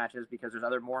mismatches because there's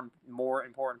other more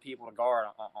important people to guard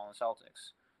on the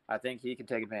Celtics. I think he can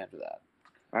take advantage of that.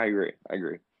 I agree.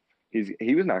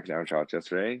 He was knocking down shots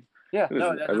yesterday. Yeah, it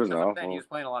wasn't awful. He was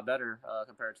playing a lot better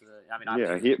compared to the.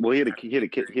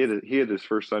 He had his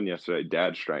first son yesterday.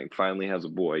 Dad strength finally has a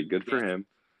boy. Good for him.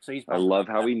 So I love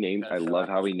how he named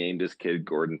his kid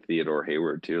Gordon Theodore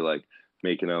Hayward too, like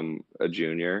making him a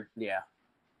junior. Yeah.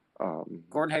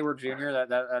 Gordon Hayward Jr.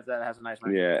 That has a nice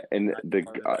name. Yeah, and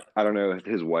I don't know,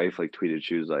 his wife like tweeted,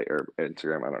 she was like, or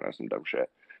Instagram, I don't know, some dumb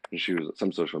shit. And she was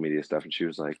some social media stuff, and she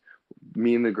was like,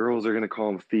 me and the girls are gonna call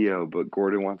him Theo, but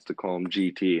Gordon wants to call him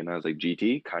GT. And I was like,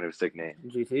 GT? Kind of a sick name.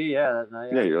 GT, yeah.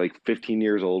 Yeah, you're like 15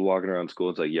 years old walking around school.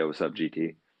 It's like, yo, what's up,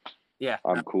 GT? Yeah.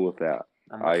 I'm cool with that.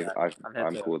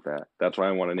 I'm cool with that. That's why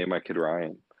I want to name my kid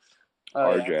Ryan.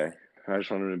 RJ. Yeah. I just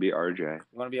want him to be RJ. You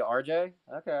want to be RJ?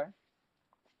 Okay.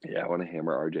 Yeah, I want to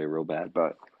hammer RJ real bad,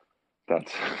 but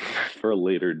that's for a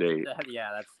later date.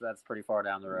 Yeah, that's pretty far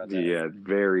down the road. There. Yeah,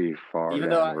 very far down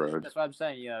the road. That's what I'm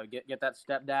saying. Get that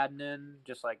stepdad in,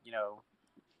 just like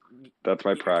That's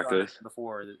my practice.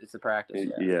 Before it's the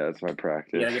practice. Yeah, it's my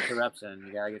practice. You gotta get your reps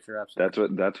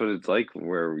in. That's what it's like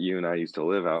where you and I used to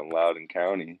live out in Loudoun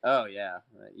County. Oh yeah,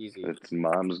 easy. It's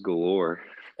moms galore.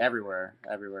 Everywhere,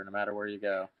 no matter where you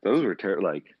go. Those were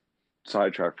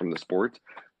sidetrack from the sports.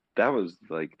 That was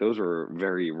those were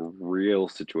very real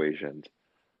situations.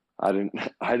 I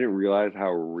didn't realize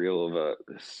how real of a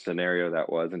scenario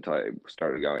that was until I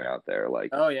started going out there.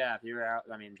 Oh yeah, if you were out,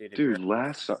 I mean, dude,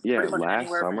 last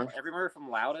summer, everywhere from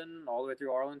Loudoun all the way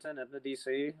through Arlington into DC,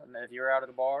 and if you were out at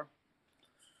a bar,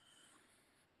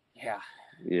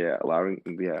 yeah, Loudoun,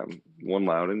 one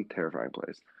Loudoun, terrifying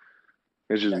place.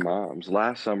 It's just moms.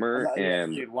 Last summer,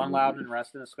 and dude, one Loudoun and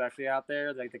Reston, especially out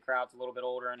there, the crowd's a little bit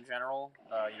older in general.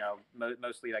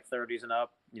 Mostly like 30s and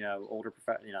up. Older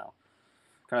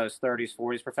kind of those 30s,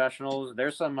 40s professionals.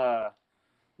 There's some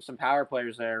power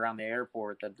players there around the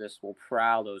airport that just will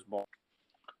prowl those balls.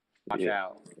 Watch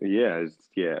out. Yeah,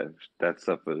 that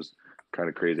stuff was kind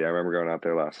of crazy. I remember going out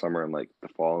there last summer and like the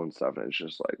fall and stuff, and it's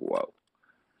just like, whoa,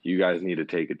 you guys need to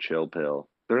take a chill pill.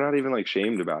 They're not even like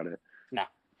shamed about it.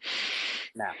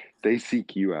 No. They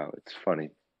seek you out. It's funny.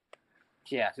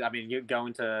 Yeah, I mean, you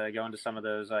going to some of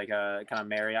those like kind of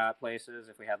Marriott places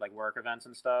if we had like work events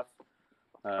and stuff.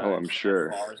 I'm sure.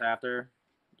 Bars after.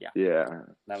 Yeah,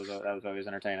 That was always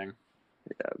entertaining.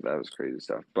 yeah, that was crazy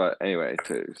stuff. But anyway,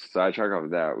 to sidetrack off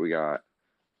of that, we got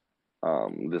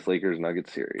this Lakers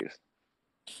Nuggets series.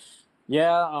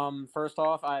 Yeah. First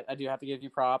off, I do have to give you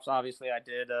props. Obviously, I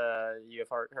did. You have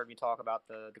heard me talk about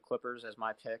the Clippers as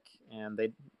my pick, and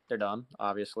they're done.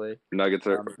 Obviously, Nuggets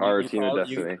are a team of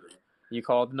destiny. You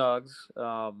called Nugs.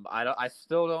 I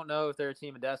still don't know if they're a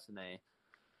team of destiny.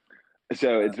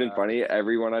 So it's been funny.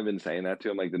 Everyone I've been saying that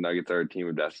to, I'm like, the Nuggets are a team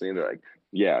of destiny. They're like,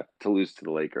 yeah, to lose to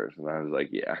the Lakers, and I was like,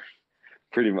 yeah,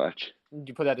 pretty much.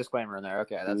 You put that disclaimer in there.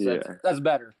 Okay, Yeah. that's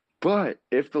better. But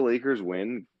if the Lakers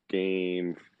win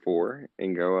Game 4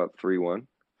 and go up 3-1,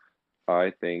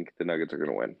 I think the Nuggets are going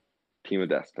to win. Team of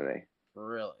destiny.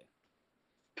 Really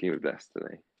Team of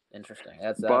destiny. interesting.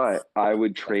 But I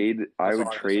would trade. I that's would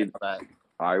all I can say trade. about that.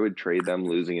 I would trade them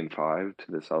losing in 5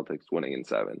 to the Celtics winning in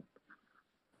 7.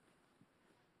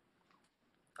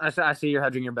 I see you're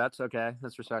hedging your bets. Okay,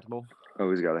 that's respectable.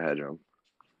 Always got to hedge them.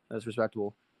 That's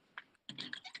respectable.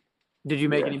 Did you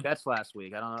make Yeah. any bets last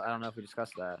week? I don't know if we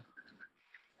discussed that.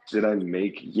 Did I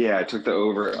make? Yeah, I took the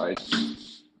over. I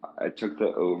took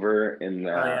the over in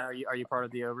that. Oh yeah, are you part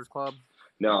of the overs club?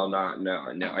 No, I'm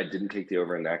not. No, I didn't take the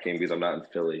over in that game because I'm not in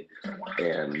Philly,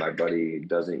 and my buddy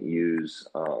doesn't use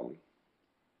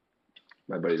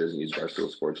Barstool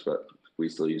Sports, but we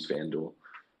still use FanDuel.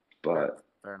 But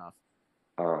Fair enough.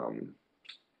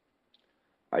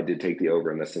 I did take the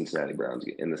over in the Cincinnati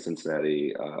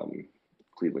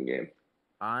Cleveland game.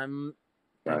 I'm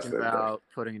Last thinking Thursday. about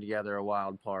putting together a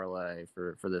wild parlay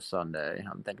for this Sunday.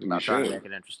 I'm thinking You about trying to should.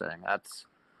 make it interesting. That's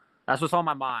what's on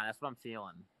my mind. That's what I'm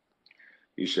feeling.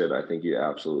 You should. I think you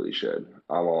absolutely should.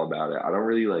 I'm all about it. I don't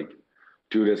really like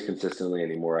do it as consistently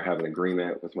anymore. I have an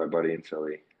agreement with my buddy in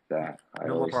Philly that I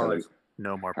No more only send him parlays.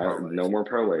 No more I- parlays. no more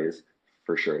parlays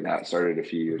for sure. That started a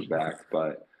few years back,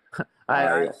 but I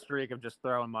had a streak of just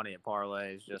throwing money at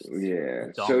parlays. Just yeah.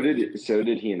 dumb. So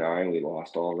did he and I, and we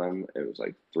lost all of them. It was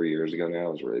like 3 years ago now.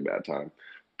 It was a really bad time.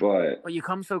 But you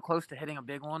come so close to hitting a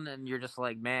big one, and you're just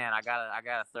like, man, I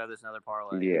gotta throw this another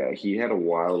parlay. yeah, he had a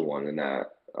wild one in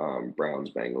that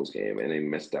Browns Bengals game, and he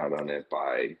missed out on it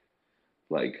by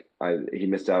he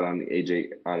missed out on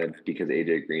it because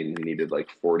AJ Green needed like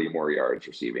 40 more yards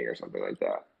receiving or something like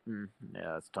that.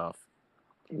 Yeah, that's tough.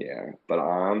 Yeah, but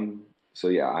so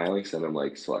yeah, I only send him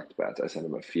like select bets. I send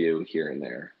him a few here and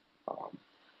there,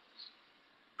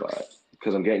 but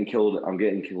because I'm getting killed.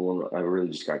 I really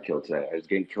just got killed today. I was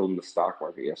getting killed in the stock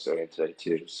market yesterday and today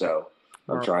too. So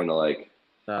I'm trying to like.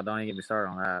 Don't even get me started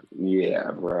on that.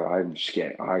 Yeah, bro.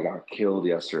 I got killed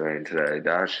yesterday and today.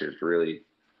 That shit's really,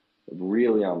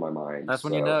 really on my mind. That's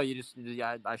when you know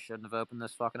I shouldn't have opened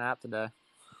this fucking app today.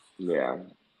 Yeah,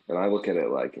 and I look at it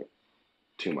like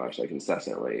too much, like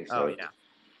incessantly. So. Oh yeah.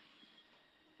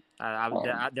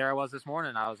 There I was this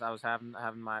morning. I was having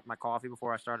my coffee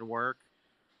before I started work.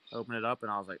 Open it up and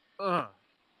I was like, ugh.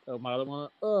 Open my other one,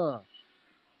 ugh.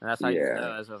 And that's how you know.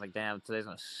 I was like, damn, today's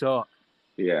gonna suck.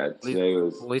 Yeah, today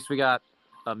was. At least we got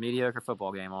a mediocre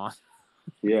football game on.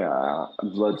 Yeah,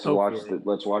 let's watch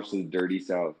the Dirty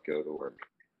South go to work.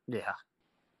 Yeah.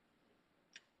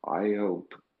 I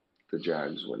hope the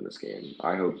Jags win this game.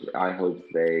 I hope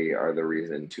they are the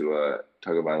reason to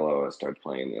Tagovailoa starts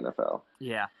playing in the NFL.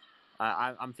 Yeah.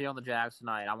 I'm feeling the Jags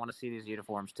tonight. I want to see these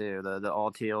uniforms too. The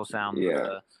all teal sounds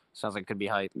like it could be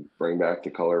hype. Bring back the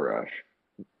color rush.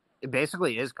 It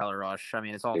basically is color rush. I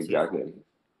mean, it's all Exactly. teal.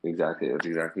 Exactly. That's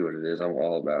exactly what it is. I'm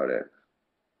all about it.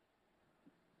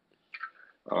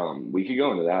 We could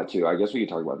go into that too. I guess we could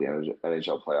talk about the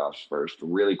NHL playoffs first,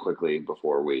 really quickly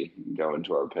before we go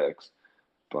into our picks.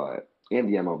 And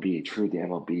the MLB, the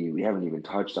MLB. We haven't even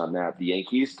touched on that. The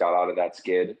Yankees got out of that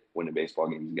skid, winning baseball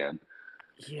games again.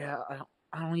 Yeah,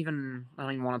 I don't even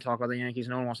want to talk about the Yankees.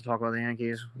 No one wants to talk about the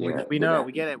Yankees. Yeah, we know,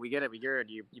 we get it. We're good.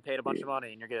 You paid a bunch of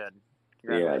money and you're good.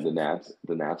 Yeah, the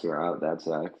Nats are out. That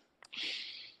sucks.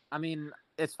 I mean,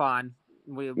 it's fine.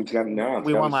 We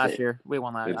won last year. We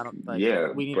won last. I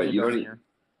don't. We need to go here.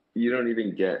 You don't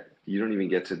even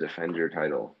get to defend your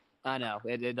title. I know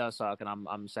it does suck, and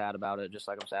I'm sad about it. Just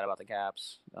like I'm sad about the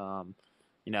Caps. I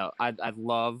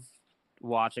love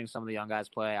watching some of the young guys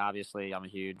play. Obviously, I'm a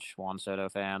huge Juan Soto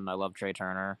fan. I love Trey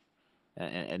Turner,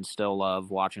 and still love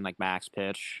watching like Max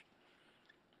pitch.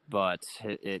 But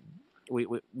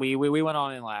We went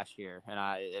on in last year, and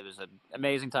it was an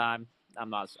amazing time. I'm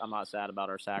not sad about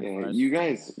our Yeah,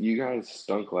 sacrifice. you guys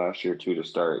stunk last year too to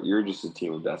start. You're just a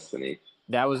team of destiny.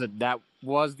 That was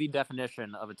the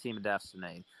definition of a team of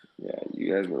destiny. Yeah,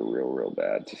 you guys were real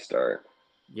bad to start.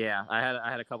 Yeah, I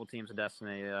had a couple teams of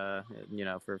destiny.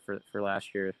 For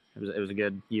last year, it was a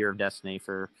good year of destiny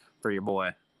for your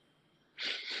boy.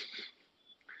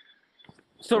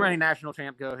 Still reigning national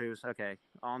champ. Go Who's. Okay,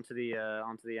 on to the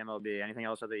MLB. Anything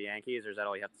else other than the Yankees, or is that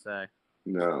all you have to say?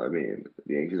 No, I mean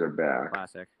the Yankees are back.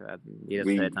 Classic. You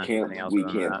didn't pay attention to anything else.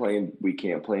 We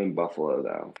can't play in Buffalo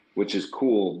though, which is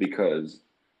cool because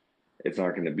it's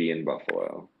not going to be in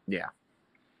Buffalo. Yeah.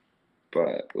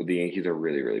 But the Yankees are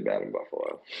really bad in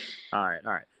Buffalo. All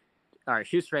right.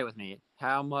 Shoot straight with me.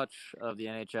 How much of the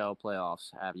NHL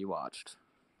playoffs have you watched?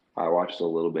 I watched a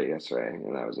little bit yesterday,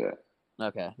 and that was it.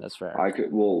 Okay, that's fair. Not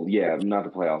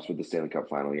the playoffs, but the Stanley Cup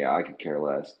final. Yeah, I could care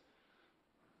less.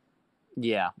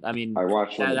 Yeah, I mean, I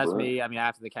watched when that's me. I mean,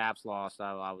 after the Caps lost,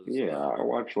 I was. Yeah, I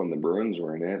watched when the Bruins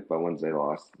were in it, but once they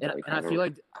lost, and I feel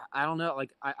like I don't know.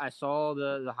 Like I saw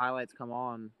the highlights come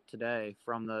on today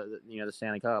from the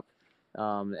Stanley Cup,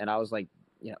 and I was like,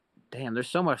 damn, there's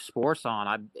so much sports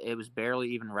on. It was barely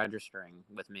even registering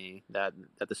with me that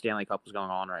the Stanley Cup was going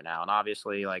on right now, and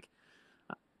obviously, like,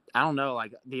 I don't know,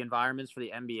 like the environments for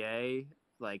the NBA,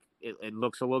 like it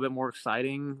looks a little bit more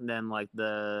exciting than like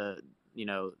the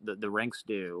rinks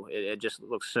do. It just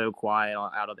looks so quiet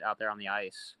out there on the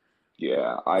ice.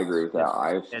 Yeah, I agree with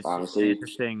that. It's honestly an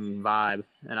interesting vibe,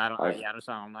 and I don't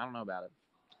know about it.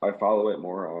 I follow it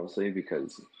more honestly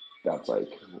because that's like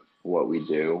what we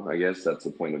do. I guess that's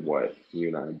the point of what you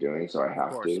and I are doing, so I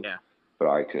have to. Yeah. But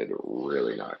I could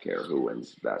really not care who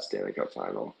wins that Stanley Cup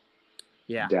final.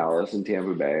 Yeah. Dallas and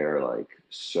Tampa Bay are like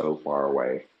so far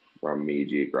away from me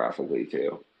geographically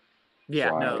too. Yeah,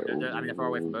 so I mean, they're far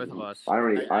away from both of us. I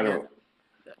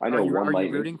know one Lightning. Are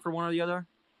you rooting for one or the other?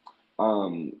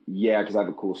 Yeah, because I have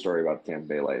a cool story about the Tampa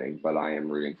Bay Lightning, but I am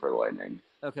rooting for the Lightning.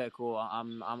 Okay, cool.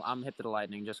 I'm hip to the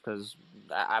Lightning just because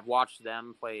I've watched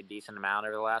them play a decent amount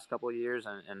over the last couple of years,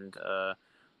 and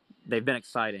they've been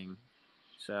exciting.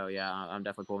 So yeah, I'm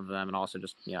definitely pulling for them, and also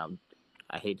just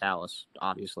I hate Dallas,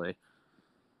 obviously.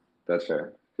 That's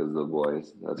fair because of the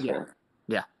boys. That's fair.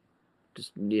 Yeah.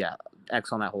 Just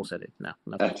X on that whole city. No.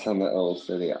 X on that whole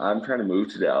city. I'm trying to move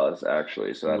to Dallas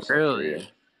actually, so that's really.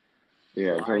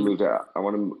 Yeah, I'm trying to move to. I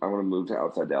want to move to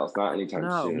outside Dallas. Not anytime soon.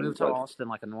 No, move to Austin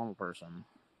like a normal person.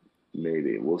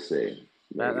 Maybe we'll see.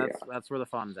 That's where the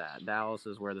fun's at. Dallas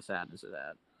is where the sadness is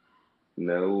at.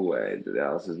 No way.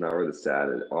 Dallas is not where the sad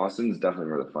is. Austin's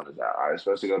definitely where the fun is at. I was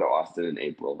supposed to go to Austin in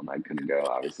April, and I couldn't go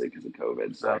obviously because of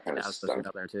COVID. So I kind of stunk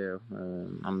up there too.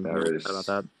 I'm really sad about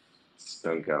that.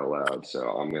 Stunk out loud. So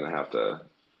I'm gonna have to.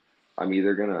 I'm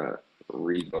either gonna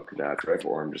rebook that trip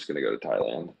or I'm just gonna go to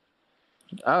Thailand.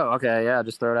 Oh, okay, yeah.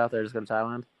 Just throw it out there. Just go to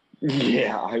Thailand.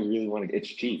 Yeah, I really want to. It's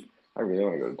cheap. I really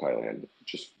want to go to Thailand.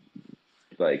 Just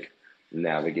like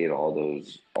navigate all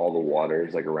the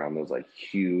waters like around those like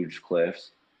huge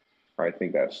cliffs. I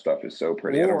think that stuff is so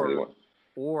pretty. I don't really want.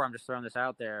 Or I'm just throwing this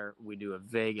out there. We do a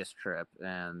Vegas trip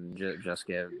and just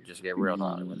get real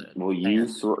naughty with it. Well, you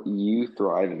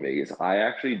thrive in Vegas. I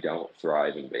actually don't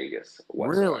thrive in Vegas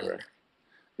whatsoever. Really?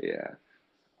 Yeah.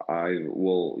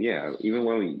 Even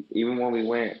when we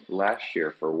went last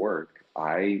year for work,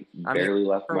 I barely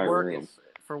left my room.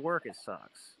 For work, it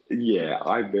sucks. Yeah,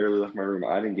 I barely left my room.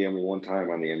 I didn't gamble one time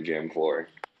on the MGM floor.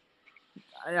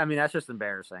 I mean, that's just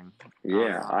embarrassing.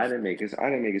 Yeah, I didn't make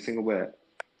a single bet.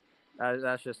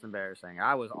 That's just embarrassing.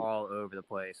 I was all over the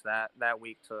place. That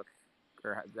week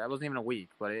that wasn't even a week,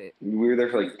 but we were there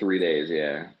for like 3 days.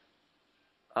 Yeah.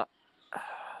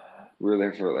 We were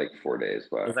there for like 4 days,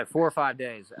 but it was like 4 or 5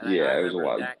 days. Yeah, it was a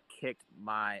lot. That kicked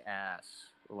my ass.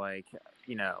 Like,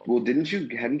 Well, hadn't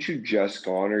you just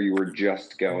gone, or you were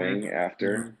just going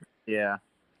after? Mm-hmm. Yeah.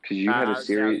 Because you had a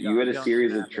series. You had a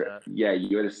series of trips. Yeah,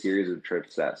 you had a series of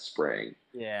trips that spring.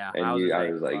 Yeah. And I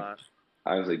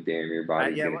was like, damn, your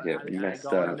body's gonna get messed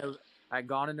up. I'd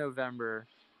gone in November,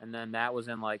 and then that was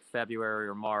in like February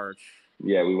or March.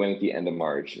 Yeah, we went at the end of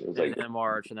March. It was like in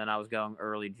March, and then I was going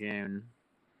early June.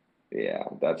 Yeah,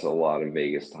 that's a lot of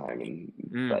Vegas time in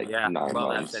 9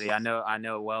 months. That city, I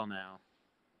know it well now.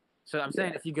 So I'm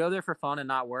saying if you go there for fun and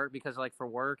not work, because like for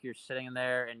work you're sitting in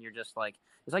there and you're just like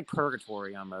it's like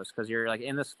purgatory almost, because you're like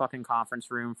in this fucking conference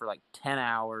room for like 10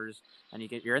 hours and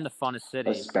you're in the funnest city.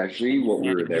 Especially what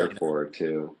we were there for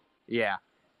too. Yeah.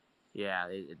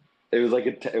 It was like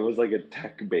a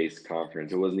tech based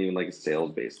conference. It wasn't even like a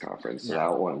sales based conference. So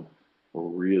that one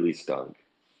really stunk.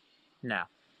 No.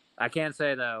 I can't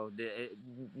say though.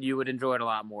 You would enjoy it a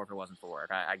lot more if it wasn't for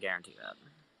work. I guarantee that.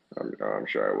 I'm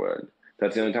sure I would.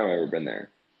 That's the only time I've ever been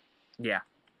there. Yeah.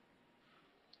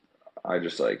 I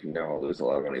just like know I'll lose a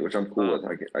lot of money, which I'm cool with.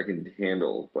 I can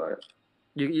handle, but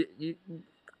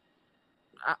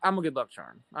I'm a good luck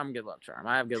charm.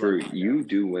 I have good true. luck. You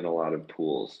do win a lot of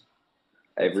pools.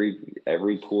 Every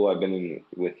pool I've been in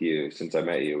with you since I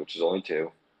met you, which is only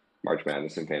 2, March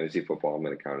Madness and fantasy football, I'm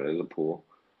going to count it as a pool.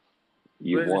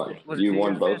 You won. You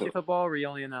won both. Fantasy football? Or were you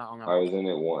only in that? I was in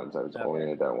it once. I was only in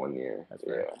it that 1 year. That's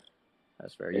fair. Yeah.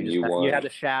 That's fair. And You had the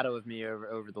shadow of me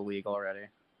over the league already.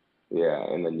 Yeah,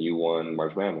 and then you won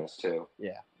March Madness too.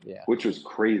 Yeah. Which was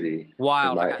crazy.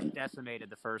 Wild. I got decimated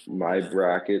the first one. My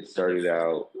bracket started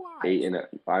out 8-0.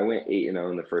 I went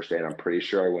 8-0 in the first day, and I'm pretty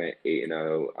sure I went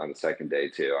 8-0 on the second day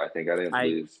too. I think I didn't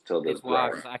lose till this It's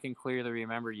wild 'cause I can clearly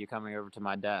remember you coming over to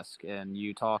my desk and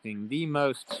you talking the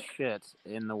most shit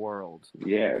in the world.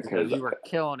 Yeah, because you were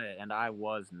killing it, and I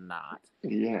was not.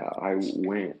 Yeah,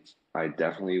 I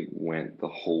definitely went the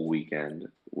whole weekend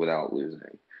without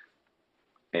losing.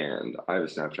 And I have a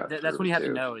Snapchat. That's when you have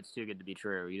to know it's too good to be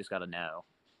true. You just got to know.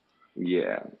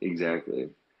 Yeah, exactly.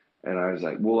 And I was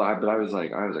like, I was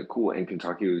like, cool. And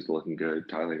Kentucky was looking good.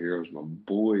 Tyler Hero's my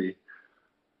boy.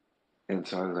 And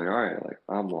so I was like, all right, like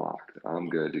I'm locked. I'm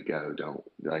good to go.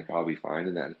 I'll be fine.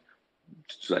 And then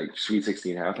like Sweet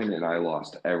 16 happened, and I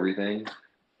lost everything.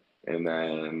 And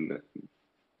then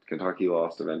Kentucky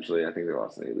lost eventually. I think they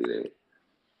lost in the Elite Eight.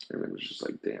 And it was just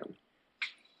like, damn.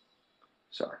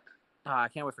 Sucked. I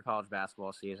can't wait for college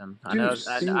basketball season. Dude,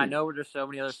 I know there's so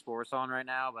many other sports on right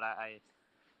now, but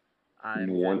I'm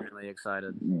genuinely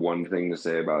excited. One thing to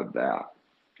say about that.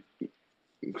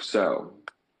 So,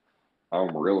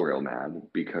 I'm real mad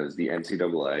because the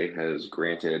NCAA has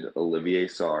granted Olivier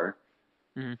Sarr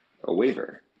a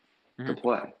waiver to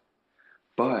play,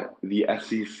 but the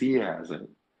SEC hasn't.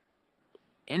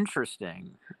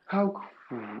 Interesting. How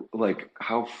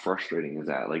frustrating is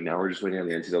that? Like now we're just waiting on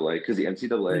the NCAA because the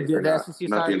NCAA the SEC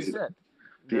side is it.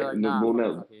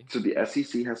 No. So the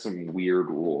SEC has some weird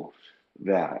rule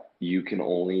that you can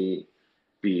only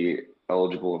be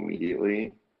eligible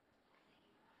immediately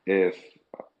if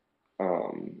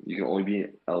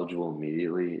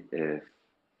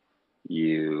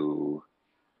you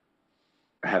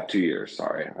have 2 years.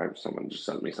 Sorry, someone just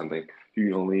sent me something. You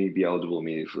can only be eligible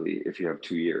immediately if you have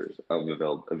 2 years of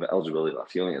eligibility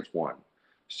left. He only has 1.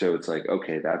 So it's like,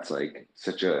 okay, that's like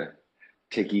such a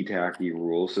ticky-tacky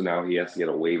rule. So now he has to get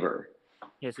a waiver.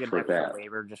 He has to get an extra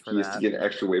waiver just for that. He has to get an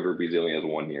extra waiver because he only has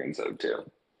 1 year instead of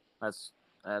 2. That's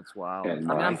wild.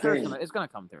 And I'm sure it's gonna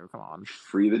come through. Come on.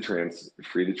 Free the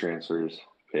transfers.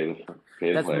 Pay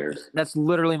the players. That's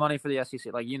literally money for the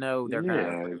SEC. Like they're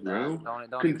bro.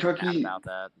 Don't Kentucky even about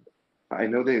that. I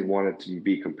know they want it to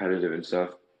be competitive and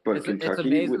stuff, but Kentucky. It's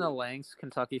amazing the lengths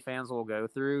Kentucky fans will go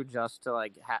through just to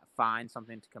find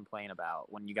something to complain about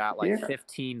when you got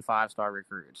 15 5-star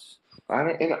recruits. I'm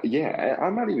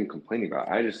not even complaining about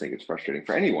it. I just think it's frustrating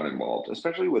for anyone involved,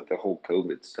 especially with the whole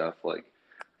COVID stuff. Like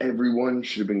everyone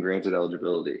should have been granted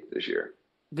eligibility this year.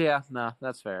 Yeah, no,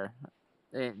 that's fair.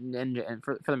 And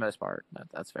for the most part,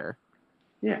 that's fair.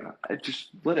 Yeah, just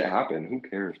let it happen. Who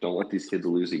cares? Don't let these kids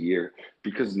lose a year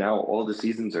because now all the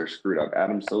seasons are screwed up.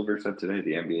 Adam Silver said today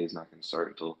the NBA is not going to start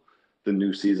until the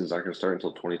new season's not going to start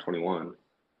until 2021.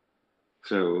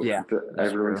 So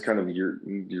everyone's kind of you're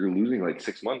losing like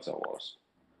 6 months almost,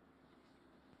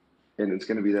 and it's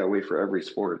going to be that way for every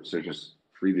sport. So just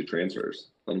free the transfers,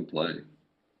 let them play.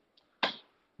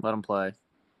 Let them play.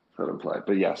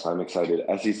 But yes, I'm excited.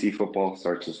 SEC football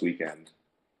starts this weekend.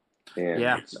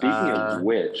 And speaking of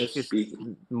which,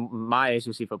 my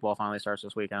ACC football finally starts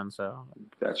this weekend, so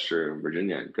that's true.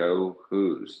 Virginia, go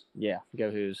Hoos! Yeah,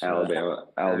 go Hoos! Alabama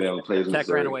plays Tech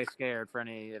Missouri. ran away scared. For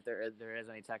if there is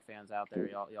any Tech fans out there,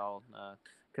 y'all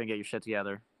couldn't get your shit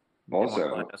together.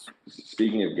 Also,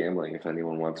 speaking of gambling, if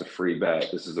anyone wants a free bet,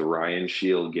 this is the Ryan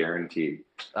Shield guarantee.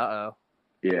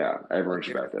 Yeah, everyone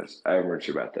should bet this.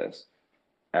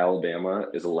 Alabama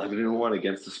is 11-1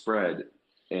 against the spread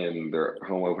in their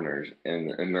home openers and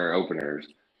their openers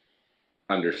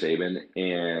under Saban,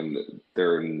 and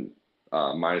they're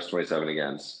minus 27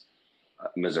 against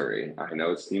Missouri. I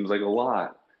know it seems like a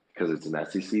lot because it's an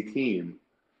SEC team,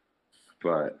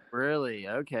 but really,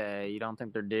 okay, you don't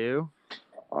think they're due?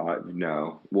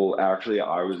 No. Well, actually,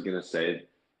 I was gonna say,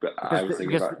 but I was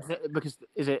thinking because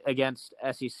is it against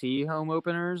SEC home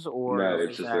openers or no?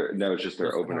 It's just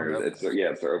their openers. It's their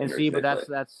openers. And see, but that's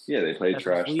they play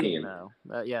trash team. Though.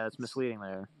 That's misleading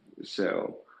there.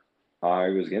 So, I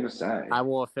was gonna say I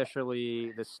will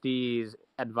officially the Steez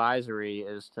advisory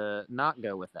is to not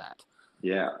go with that.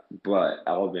 Yeah, but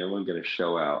Alabama going to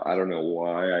show out. I don't know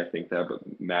why I think that, but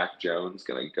Mac Jones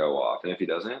going to go off. And if he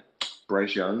doesn't,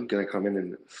 Bryce Young going to come in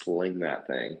and sling that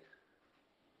thing.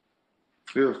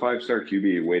 We have a 5-star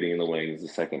QB waiting in the wings the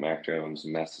second Mac Jones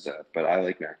messes up. But I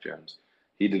like Mac Jones.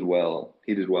 He did well.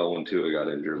 He did well when Tua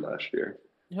got injured last year.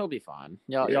 He'll be fine.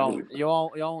 Yeah, he'll be fine.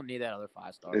 Y'all won't need that other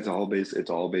 5-star. It's all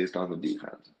based on the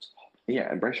defense.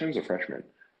 Yeah, and Bryce Young's a freshman,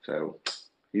 so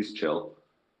he's chill.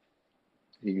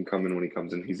 He can come in when he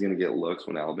comes in. He's gonna get looks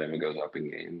when Alabama goes up in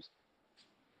games.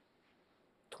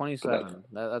 27.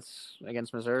 That's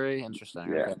against Missouri.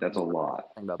 Interesting. Yeah, Okay. that's a lot.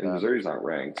 Think about And that. Missouri's not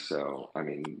ranked, so I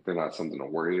mean they're not something to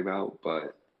worry about.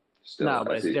 But still, No,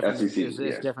 but it's different. SEC, It's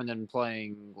yeah. different than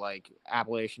playing like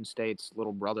Appalachian State's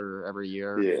little brother every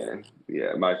year.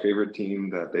 Yeah. My favorite team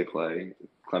that they play,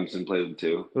 Clemson plays them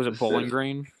too. Was it The Bowling Cit-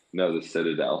 Green? No, the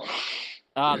Citadel.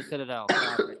 Ah, the Citadel.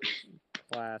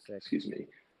 Classic. Excuse me.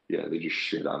 Yeah, they just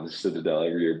shit on the Citadel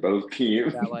every year. Both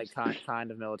teams. That like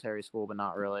kind of military school, but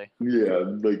not really. Yeah,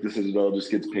 like the Citadel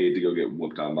just gets paid to go get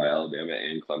whooped on by Alabama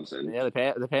and Clemson. Yeah, they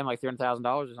pay him like $300,000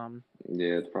 or something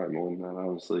Yeah, it's probably more than that,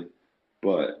 honestly.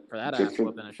 But for that just ass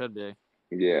whooping. It should be.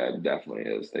 yeah, it definitely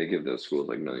is. They give those schools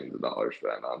like millions of dollars for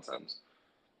that nonsense.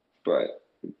 But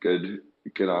good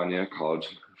on you, college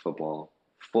football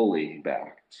fully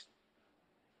back.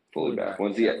 Fully back.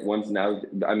 Once now,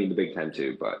 I mean the Big Ten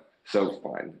too, but so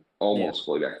fine, almost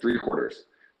fully back. 3 quarters.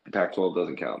 The Pac-12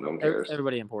 doesn't count. No one cares.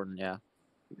 Everybody important, yeah.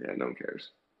 Yeah, no one cares.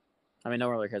 I mean, no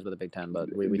one really cares about the Big Ten,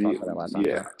 but we talked about that last time.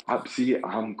 Yeah,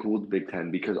 I'm cool with the Big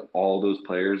Ten because all those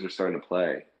players are starting to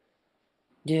play.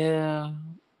 Yeah,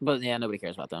 but yeah, nobody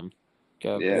cares about them.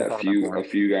 Yeah, we'll a talk about more.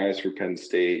 few guys for Penn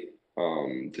State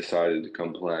decided to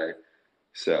come play,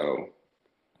 so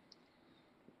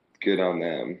good on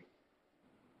them.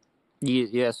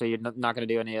 Yeah, so you're not going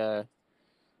to do any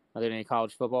are there any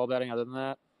college football betting other than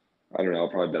that? I don't know. I'll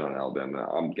probably bet on Alabama.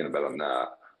 I'm gonna bet on that.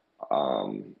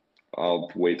 I'll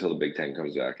wait till the Big Ten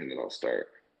comes back and then I'll start.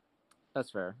 That's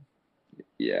fair.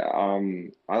 Yeah,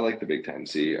 I like the Big Ten.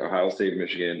 See, Ohio State,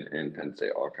 Michigan, and Penn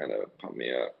State all kind of pump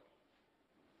me up.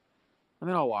 I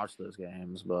mean, I'll watch those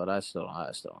games, but I still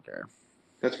don't care.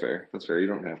 That's fair. You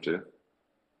don't have to.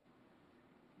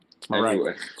 It's my right.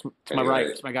 Anyway, It's my right.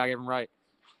 It's my God-given right.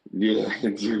 Yeah,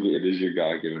 it is your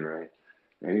God-given right.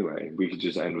 Anyway, we could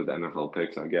just end with NFL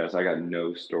picks, I guess. I got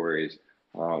no stories.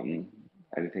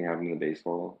 Anything happening in the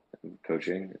baseball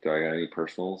coaching? Do I got any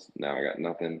personals? No, I got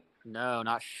nothing. No,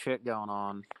 not shit going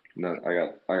on. No,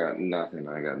 I got nothing.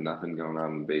 I got nothing going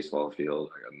on in the baseball field.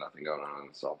 I got nothing going on in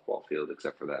the softball field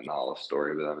except for that Nala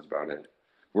story, but that was about it.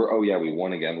 We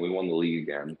won again. We won the league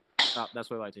again. Oh,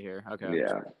 that's what I like to hear. Okay.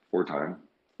 Yeah, 4-time.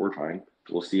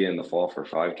 We'll see you in the fall for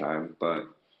 5-time, but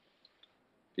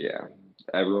yeah.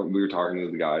 We were talking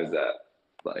to the guys that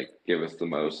like give us the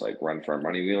most like run for our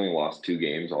money. We only lost 2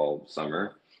 games all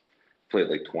summer. Played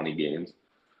like 20 games.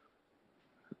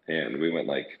 And we went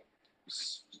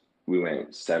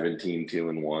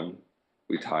 17-2-1.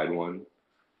 We tied one.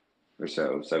 Or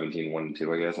so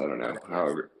 17-1-2, I guess. I don't know.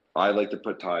 However, I like to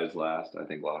put ties last. I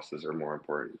think losses are more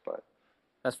important, but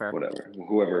that's fair.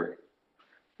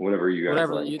 Whatever you guys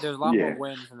like. There's a lot more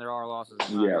wins than there are losses.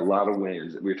 Yeah, a lot of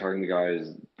wins. We were talking to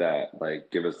guys that like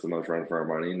give us the most run for our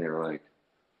money, and they were like,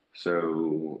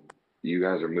 "So you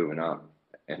guys are moving up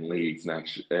in leagues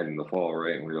in the fall,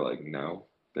 right?" And we were like, "No."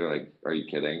 They're like, "Are you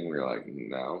kidding?" We were like,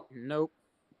 "No." Nope.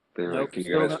 They're nope. like, "Can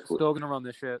you guys still gonna run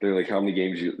this shit?" They're like, "How many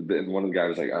games you?" And one of the guys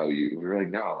was like, "Oh, you." We were like,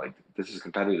 "No, like this is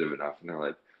competitive enough." And they're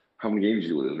like, "How many games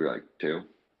you lose?" We were like, 2.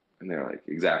 And they're like,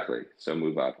 "Exactly. So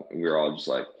move up." And we were all just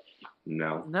like,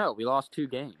 No, we lost 2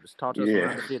 games. Talk to us when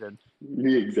undefeated.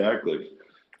 Yeah, exactly.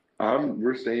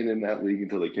 We're staying in that league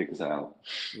until they kick us out.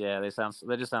 Yeah, they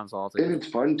just sound salty. And it's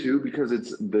fun too because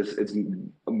it's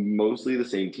mostly the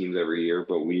same teams every year,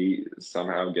 but we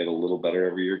somehow get a little better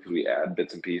every year because we add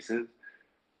bits and pieces.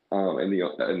 And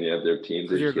the other teams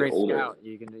they just get older. Scout.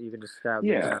 You can just scout.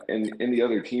 Yeah, and the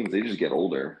other teams they just get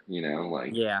older.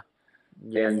 Yeah.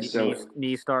 And so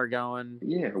knees start going.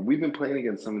 Yeah, we've been playing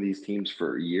against some of these teams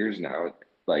for years now.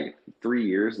 Like 3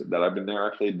 years that I've been there,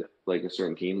 I played like a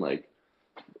certain team like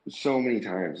so many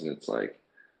times, and it's like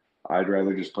I'd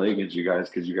rather just play against you guys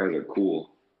because you guys are cool.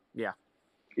 Yeah.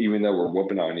 Even though we're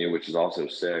whooping on you, which is also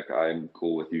sick, I'm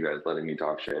cool with you guys letting me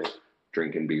talk shit,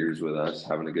 drinking beers with us,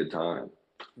 having a good time.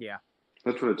 Yeah.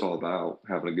 That's what it's all about,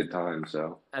 having a good time.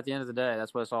 So at the end of the day,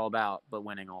 that's what it's all about, but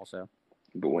winning also.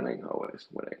 But winning, always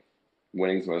winning.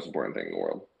 Winning's the most important thing in the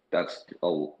world.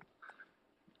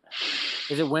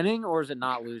 Is it winning or is it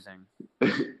not losing?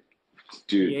 The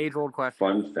Dude, age-old question.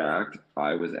 fun fact,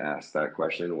 I was asked that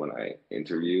question when I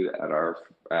interviewed at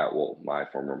my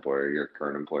former employer, your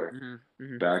current employer.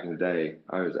 Mm-hmm. Back in the day,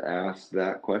 I was asked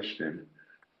that question,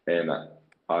 and I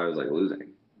was like losing.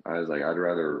 I was like,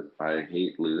 I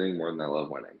hate losing more than I love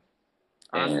winning.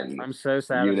 And I'm so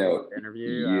sad you I know, didn't get the interview.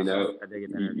 you know, I did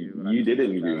get the interview. but you I'm did so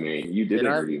interview sad. me. You did Did I?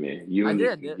 interview me. You I and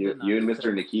did, you, didn't you I? and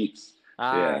Mr. Nikits.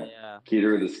 Yeah.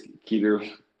 Keeter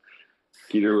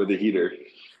with the heater.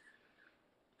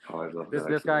 Oh, I love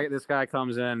that. This guy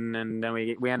comes in, and then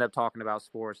we end up talking about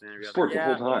sports in the interview. I was Sports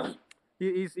like, the whole time.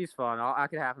 He's fun. I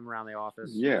could have him around the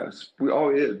office. Yes,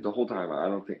 yeah, the whole time. I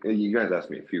don't think you guys asked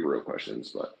me a few real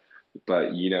questions,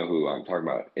 but you know who I'm talking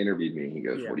about interviewed me. He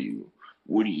goes, Yeah.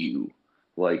 What do you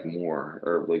like more,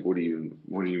 or like what do you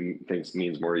think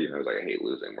means more to you? And I was like, I hate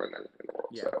losing more than anything in the world.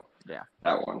 Yeah. So Yeah.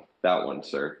 that one,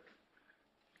 sir.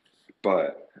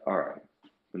 But all right,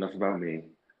 enough about me.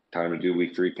 Time to do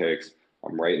week 3 picks.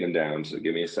 I'm writing them down, so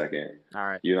give me a second. All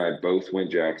right. You and I both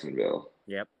went Jacksonville.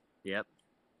 Yep. Give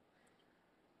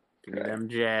me Okay. them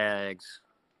Jags.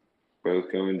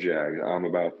 Both going Jags. I'm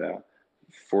about that.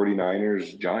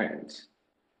 49ers, Giants.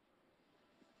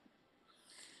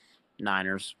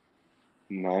 Niners.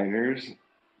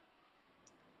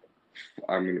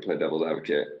 I'm going to play devil's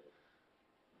advocate.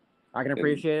 I can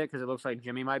appreciate it because it looks like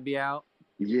Jimmy might be out.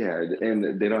 Yeah,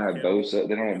 and they don't have Bosa.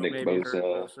 They don't have Nick Maybe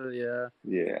Bosa. yeah.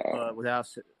 Yeah, Without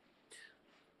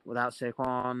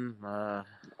Saquon,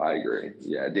 I agree.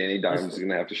 Yeah, Danny Dimes is going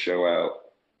to have to show out.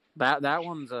 that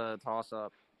one's a toss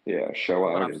up. Yeah, show But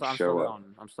out I'm and still show going. up.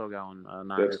 I'm still going.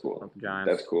 That's cool.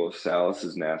 Giants. That's cool. Salas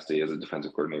is nasty as a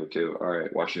defensive coordinator too. All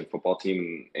right, Washington football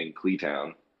team in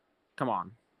Cleatown. Come on.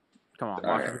 All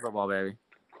Washington right. football, baby.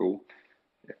 Cool.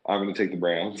 I'm going to take the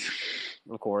Browns.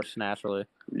 Of course, naturally.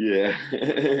 Yeah,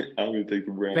 I'm going to take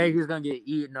the Browns. Baker's gonna get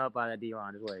eaten up by that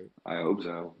D-line. Just wait. I hope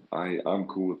so. I'm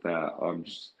cool with that. I'm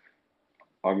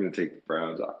going to take the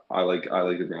Browns. I like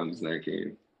the Browns in that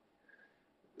game.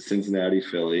 Cincinnati,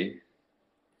 Philly.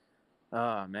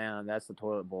 Oh man, that's the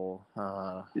toilet bowl.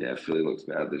 Yeah, Philly looks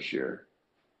bad this year.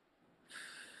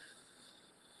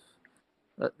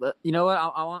 You know what?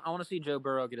 I want to see Joe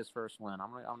Burrow get his first win.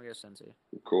 I'm gonna go Cincy.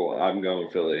 Cool. I'm going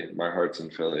Philly. My heart's in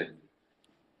Philly.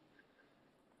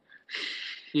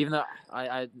 Even though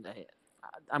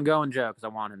I'm going Joe because I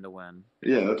want him to win.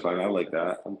 Yeah, that's fine. I like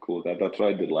that. I'm cool with that. That's what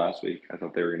I did last week. I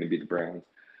thought they were going to beat the Browns.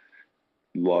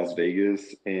 Las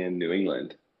Vegas and New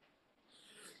England.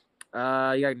 You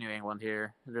got New England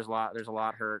here. There's a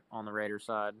lot hurt on the Raiders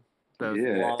side. Both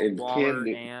Yeah, and Waller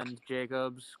and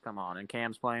Jacobs. Come on, and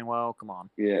Cam's playing well. Come on.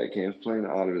 Yeah, Cam's playing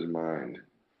out of his mind.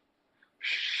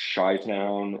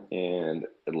 Chi-Town and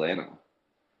Atlanta.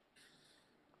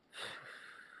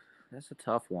 That's a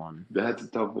tough one. That's a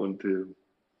tough one too.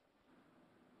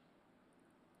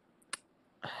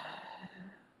 I'm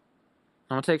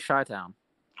gonna take Chi-Town.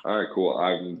 All right, cool.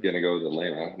 I'm gonna go with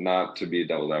Atlanta. Not to be a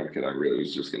devil's advocate, I really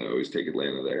was just gonna always take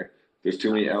Atlanta there. There's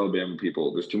too many Alabama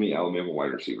people. There's too many Alabama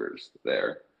wide receivers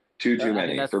there. Too I many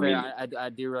think that's for fair. me. I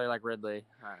do really like Ridley.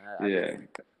 Yeah,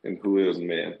 and Julio's the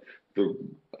man. The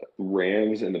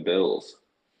Rams and the Bills.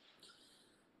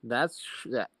 That's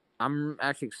that. I'm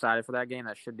actually excited for that game.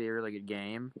 That should be a really good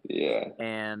game. Yeah.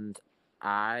 And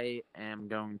I am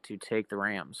going to take the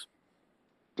Rams.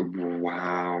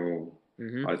 Wow.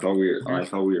 Mm-hmm. I thought we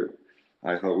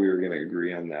were gonna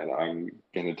agree on that. I'm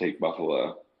gonna take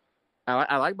Buffalo.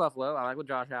 I like Buffalo. I like what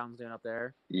Josh Allen's doing up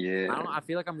there. Yeah. I don't know. I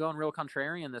feel like I'm going real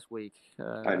contrarian this week.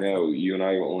 I know you and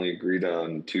I only agreed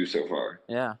on 2 so far.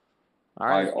 Yeah. All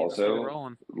right. I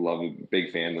also love a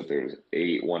big fan that there's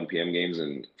 8 1 p.m. games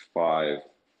and 5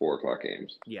 4 o'clock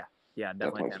games. Yeah, That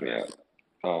definitely. pumps me up.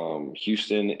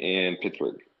 Houston and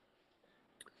Pittsburgh.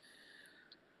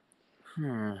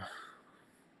 I'm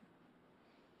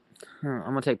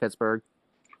gonna take Pittsburgh.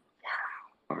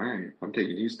 All right, I'm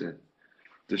taking Houston.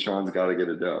 Deshaun's got to get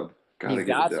a dub. He's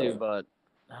got to, but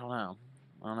I don't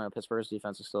know. Pittsburgh's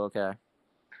defense is still okay.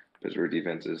 Pittsburgh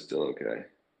defense is still okay.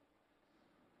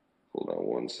 Hold on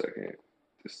one second.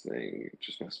 This thing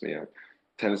just messed me up.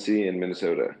 Tennessee and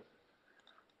Minnesota.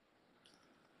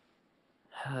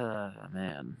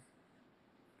 Man.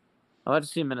 I'd like to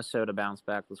see Minnesota bounce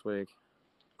back this week.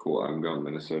 Cool, I'm going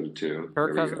Minnesota too.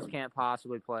 Kirk Cousins can't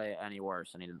possibly play any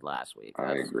worse than he did last week.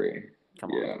 I agree. Come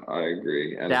on. Yeah, I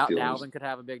agree. Dalvin could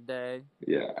have a big day.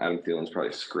 Yeah, Adam Thielen's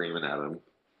probably screaming at him.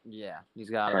 Yeah, he's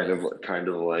got kind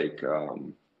of like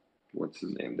what's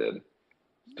his name did?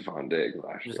 Stephon Diggs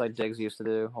last year. Just like Diggs used to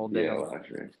do. Old Diggs. Yeah, last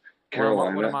year.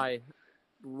 Carolina. One of my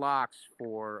locks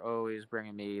for always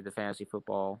bringing me the fantasy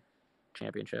football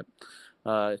championship.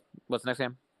 What's the next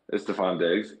game? It's Stephon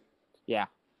Diggs. Yeah.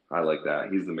 I like that.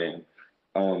 He's the man.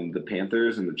 The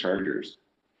Panthers and the Chargers.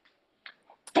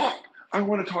 Fuck! I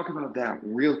want to talk about that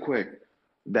real quick.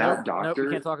 That Nope, doctor,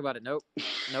 we can't talk about it. Nope.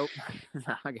 Go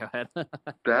ahead.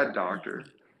 that doctor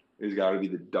has got to be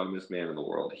the dumbest man in the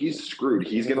world. He's screwed.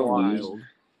 He's gonna lose, Wild.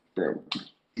 bro.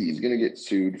 He's gonna get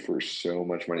sued for so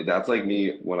much money. That's like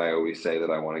me when I always say that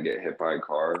I want to get hit by a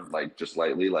car, like just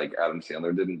lightly, like Adam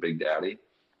Sandler did in Big Daddy,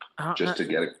 just to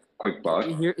get a quick buck.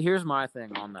 Here's my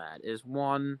thing on that is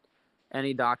one,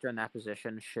 any doctor in that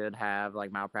position should have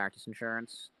like malpractice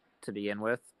insurance to begin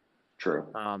with. True.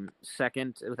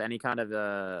 Second, with any kind of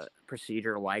a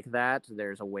procedure like that,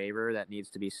 there's a waiver that needs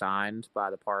to be signed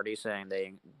by the party saying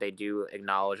they do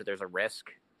acknowledge that there's a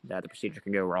risk that the procedure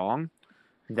can go wrong.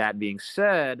 That being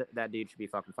said, that dude should be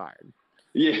fucking fired.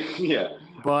 Yeah.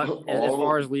 But as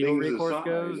far as legal things recourse aside-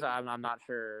 goes, I'm not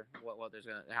sure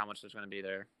how much there's gonna be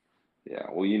there. Yeah,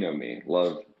 well, you know me.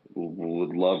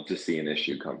 Would love to see an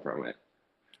issue come from it.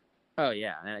 Oh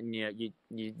yeah, and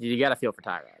you gotta feel for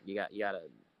Tyrod. You gotta.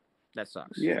 That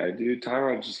sucks. Yeah, dude,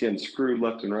 Tyrod's just getting screwed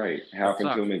left and right. Happened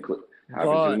to him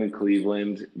in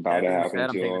Cleveland. About to Yeah, happen I'm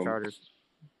to taking the him. Chargers.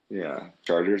 Yeah,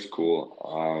 Chargers, cool.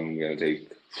 I'm gonna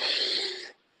take.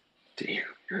 Damn,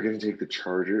 you're gonna take the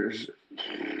Chargers.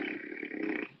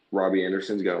 Robbie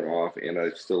Anderson's got him off, and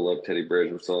I still love Teddy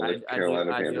Bridge. I'm still in the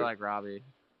Carolina I do Panthers. like Robbie.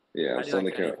 Yeah, I I'm do still in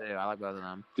like the Teddy Carolina. too. I like both of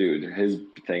them. Dude, his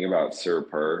thing about Sir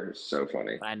Purr is so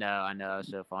funny. I know. It's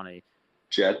so funny.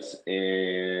 Jets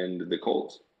and the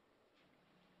Colts.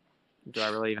 Do I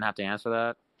really even have to answer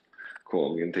that?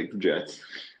 Cool, I'm gonna take the Jets.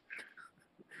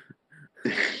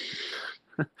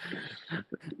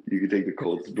 You can take the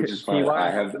Colts, which is fine.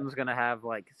 T.Y. Hilton's gonna have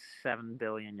like 7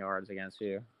 billion yards against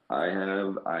you. I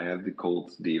have the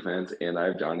Colts defense, and I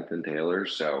have Jonathan Taylor,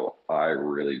 so I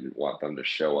really want them to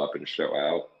show up and show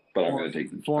out. But I'm going to take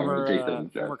them.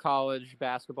 Former college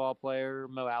basketball player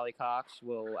Mo Alley Cox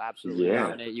will absolutely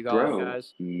dominate you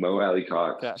guys. Mo Alley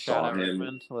Cox Shout out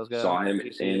Richmond. Let's go. I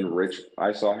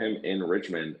saw him in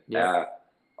Richmond at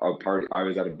a party. I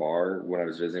was at a bar when I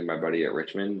was visiting my buddy at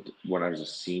Richmond when I was a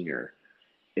senior,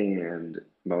 and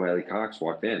Mo Alley Cox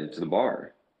walked into the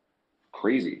bar.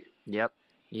 Crazy. Yep.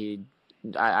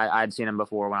 I'd seen him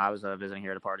before when I was visiting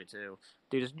here at a party too.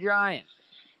 Dude is giant.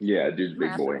 Yeah, dude's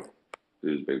big Massive. boy.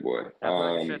 Dude's big boy.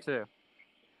 Athletic shit too.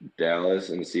 Dallas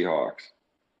and the Seahawks.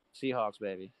 Seahawks,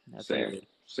 baby. That's Same. easy.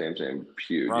 Same.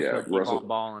 Huge. Russell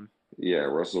balling. Yeah,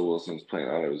 Russell Wilson's playing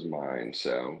out of his mind,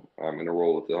 so I'm gonna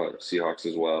roll with the Seahawks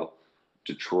as well.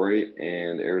 Detroit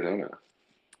and Arizona.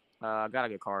 Gotta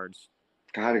go Cards.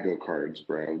 Gotta go Cards,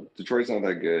 bro. Detroit's not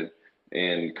that good,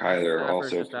 and Kyler Stafford's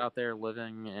also just out there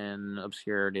living in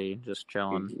obscurity, just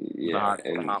chilling. Yeah,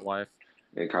 the hot life.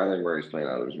 And Kyler Murray's playing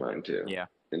out of his mind too. Yeah.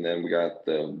 And then we got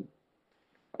the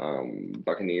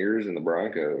Buccaneers and the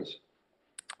Broncos.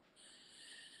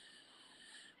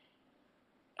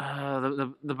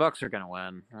 The Bucks are gonna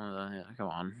win. Come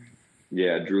on.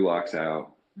 Yeah, Drew Lock's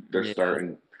out. They're Yeah.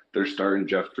 starting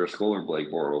Jeff Driscoll or Blake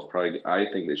Bortles. Probably, I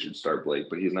think they should start Blake,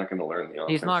 but he's not going to learn the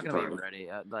offense. He's not gonna be ready.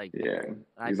 Yeah,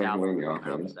 I he's not doubt gonna learn he'll the be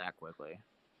ready offense. that quickly.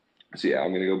 So yeah, I'm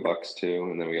going to go Bucks too,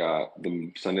 and then we got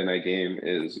the Sunday night game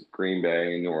is Green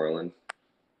Bay and New Orleans.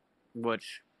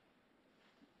 Which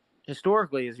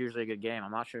historically is usually a good game.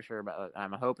 I'm not sure about.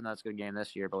 I'm hoping that's a good game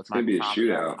this year, but with It's gonna be a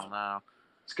shootout. I don't know.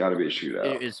 It's got to be a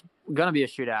shootout. It's gonna be a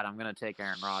shootout. I'm gonna take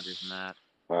Aaron Rodgers in that.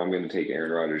 I'm going to take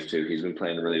Aaron Rodgers too. He's been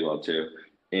playing really well too.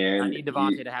 And I need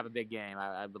Devontae to have a big game.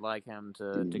 I would like him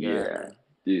to get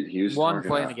dude, he was one talking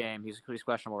play in about- the game. He's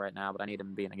questionable right now, but I need him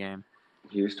to be in the game.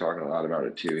 He was talking a lot about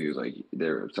it too. He was like,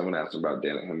 someone asked him about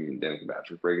him and Danica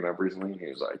Patrick breaking up recently. He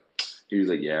was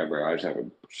like, yeah, bro, I just have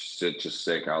such a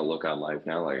sick outlook on life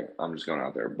now. Like, I'm just going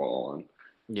out there balling.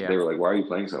 Yeah, They were like, why are you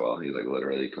playing so well? He's like,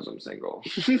 literally, because I'm single.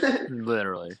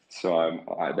 literally. So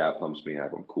that pumps me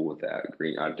up. I'm cool with that.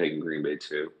 I'm taking Green Bay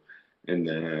too, and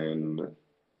then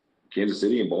Kansas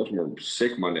City and Baltimore,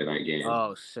 sick Monday night game.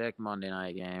 Oh, sick Monday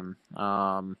night game.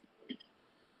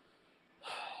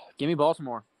 Give me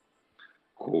Baltimore.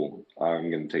 Cool. I'm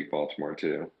gonna take Baltimore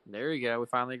too. There you go. We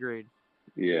finally agreed.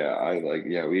 Yeah,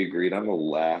 we agreed on the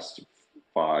last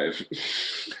 5.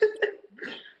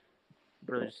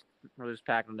 We're just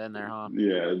packing it in there, huh?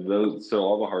 Yeah, so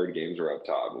all the hard games are up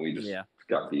top, and we just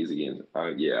got the easy games.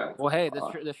 Yeah. Well, hey,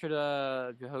 this should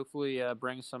hopefully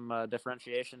bring some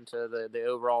differentiation to the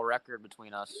overall record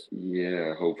between us.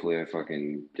 Yeah, hopefully I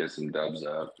fucking get some dubs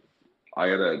up. I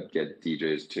gotta get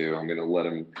DJs too. I'm gonna let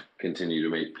him continue to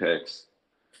make picks.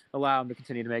 Allow him to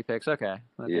continue to make picks. Okay.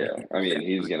 Yeah, I mean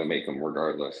he's gonna make them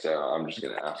regardless. So I'm just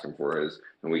gonna ask him for his,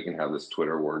 and we can have this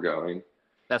Twitter war going.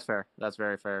 That's fair. That's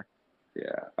very fair.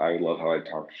 Yeah, I love how I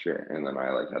talk shit, and then I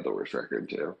had the worst record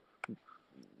too.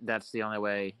 that's the only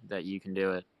way that you can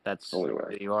do it. That's Only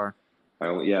way. who you are. I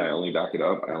only back it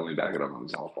up. I only back it up on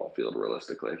the softball field,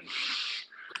 realistically.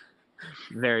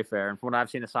 Very fair. And from what I've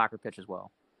seen, the soccer pitch as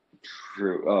well.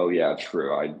 True. Oh yeah,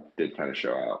 true. I did kind of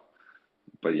show out,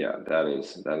 but yeah, that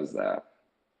is that.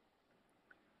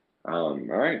 All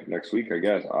right, next week, I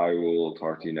guess I will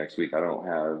talk to you next week. I don't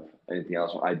have anything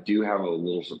else. I do have a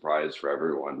little surprise for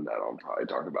everyone that I'll probably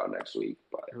talk about next week.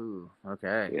 But Ooh,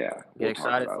 okay. yeah, Get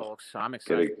excited, folks. I'm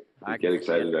excited. Get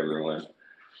excited, everyone.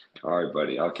 All right,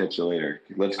 buddy. I'll catch you later.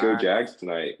 Let's go, Jags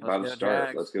tonight. About to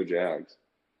start. Let's go, Jags.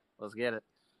 Let's get it.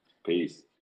 Peace.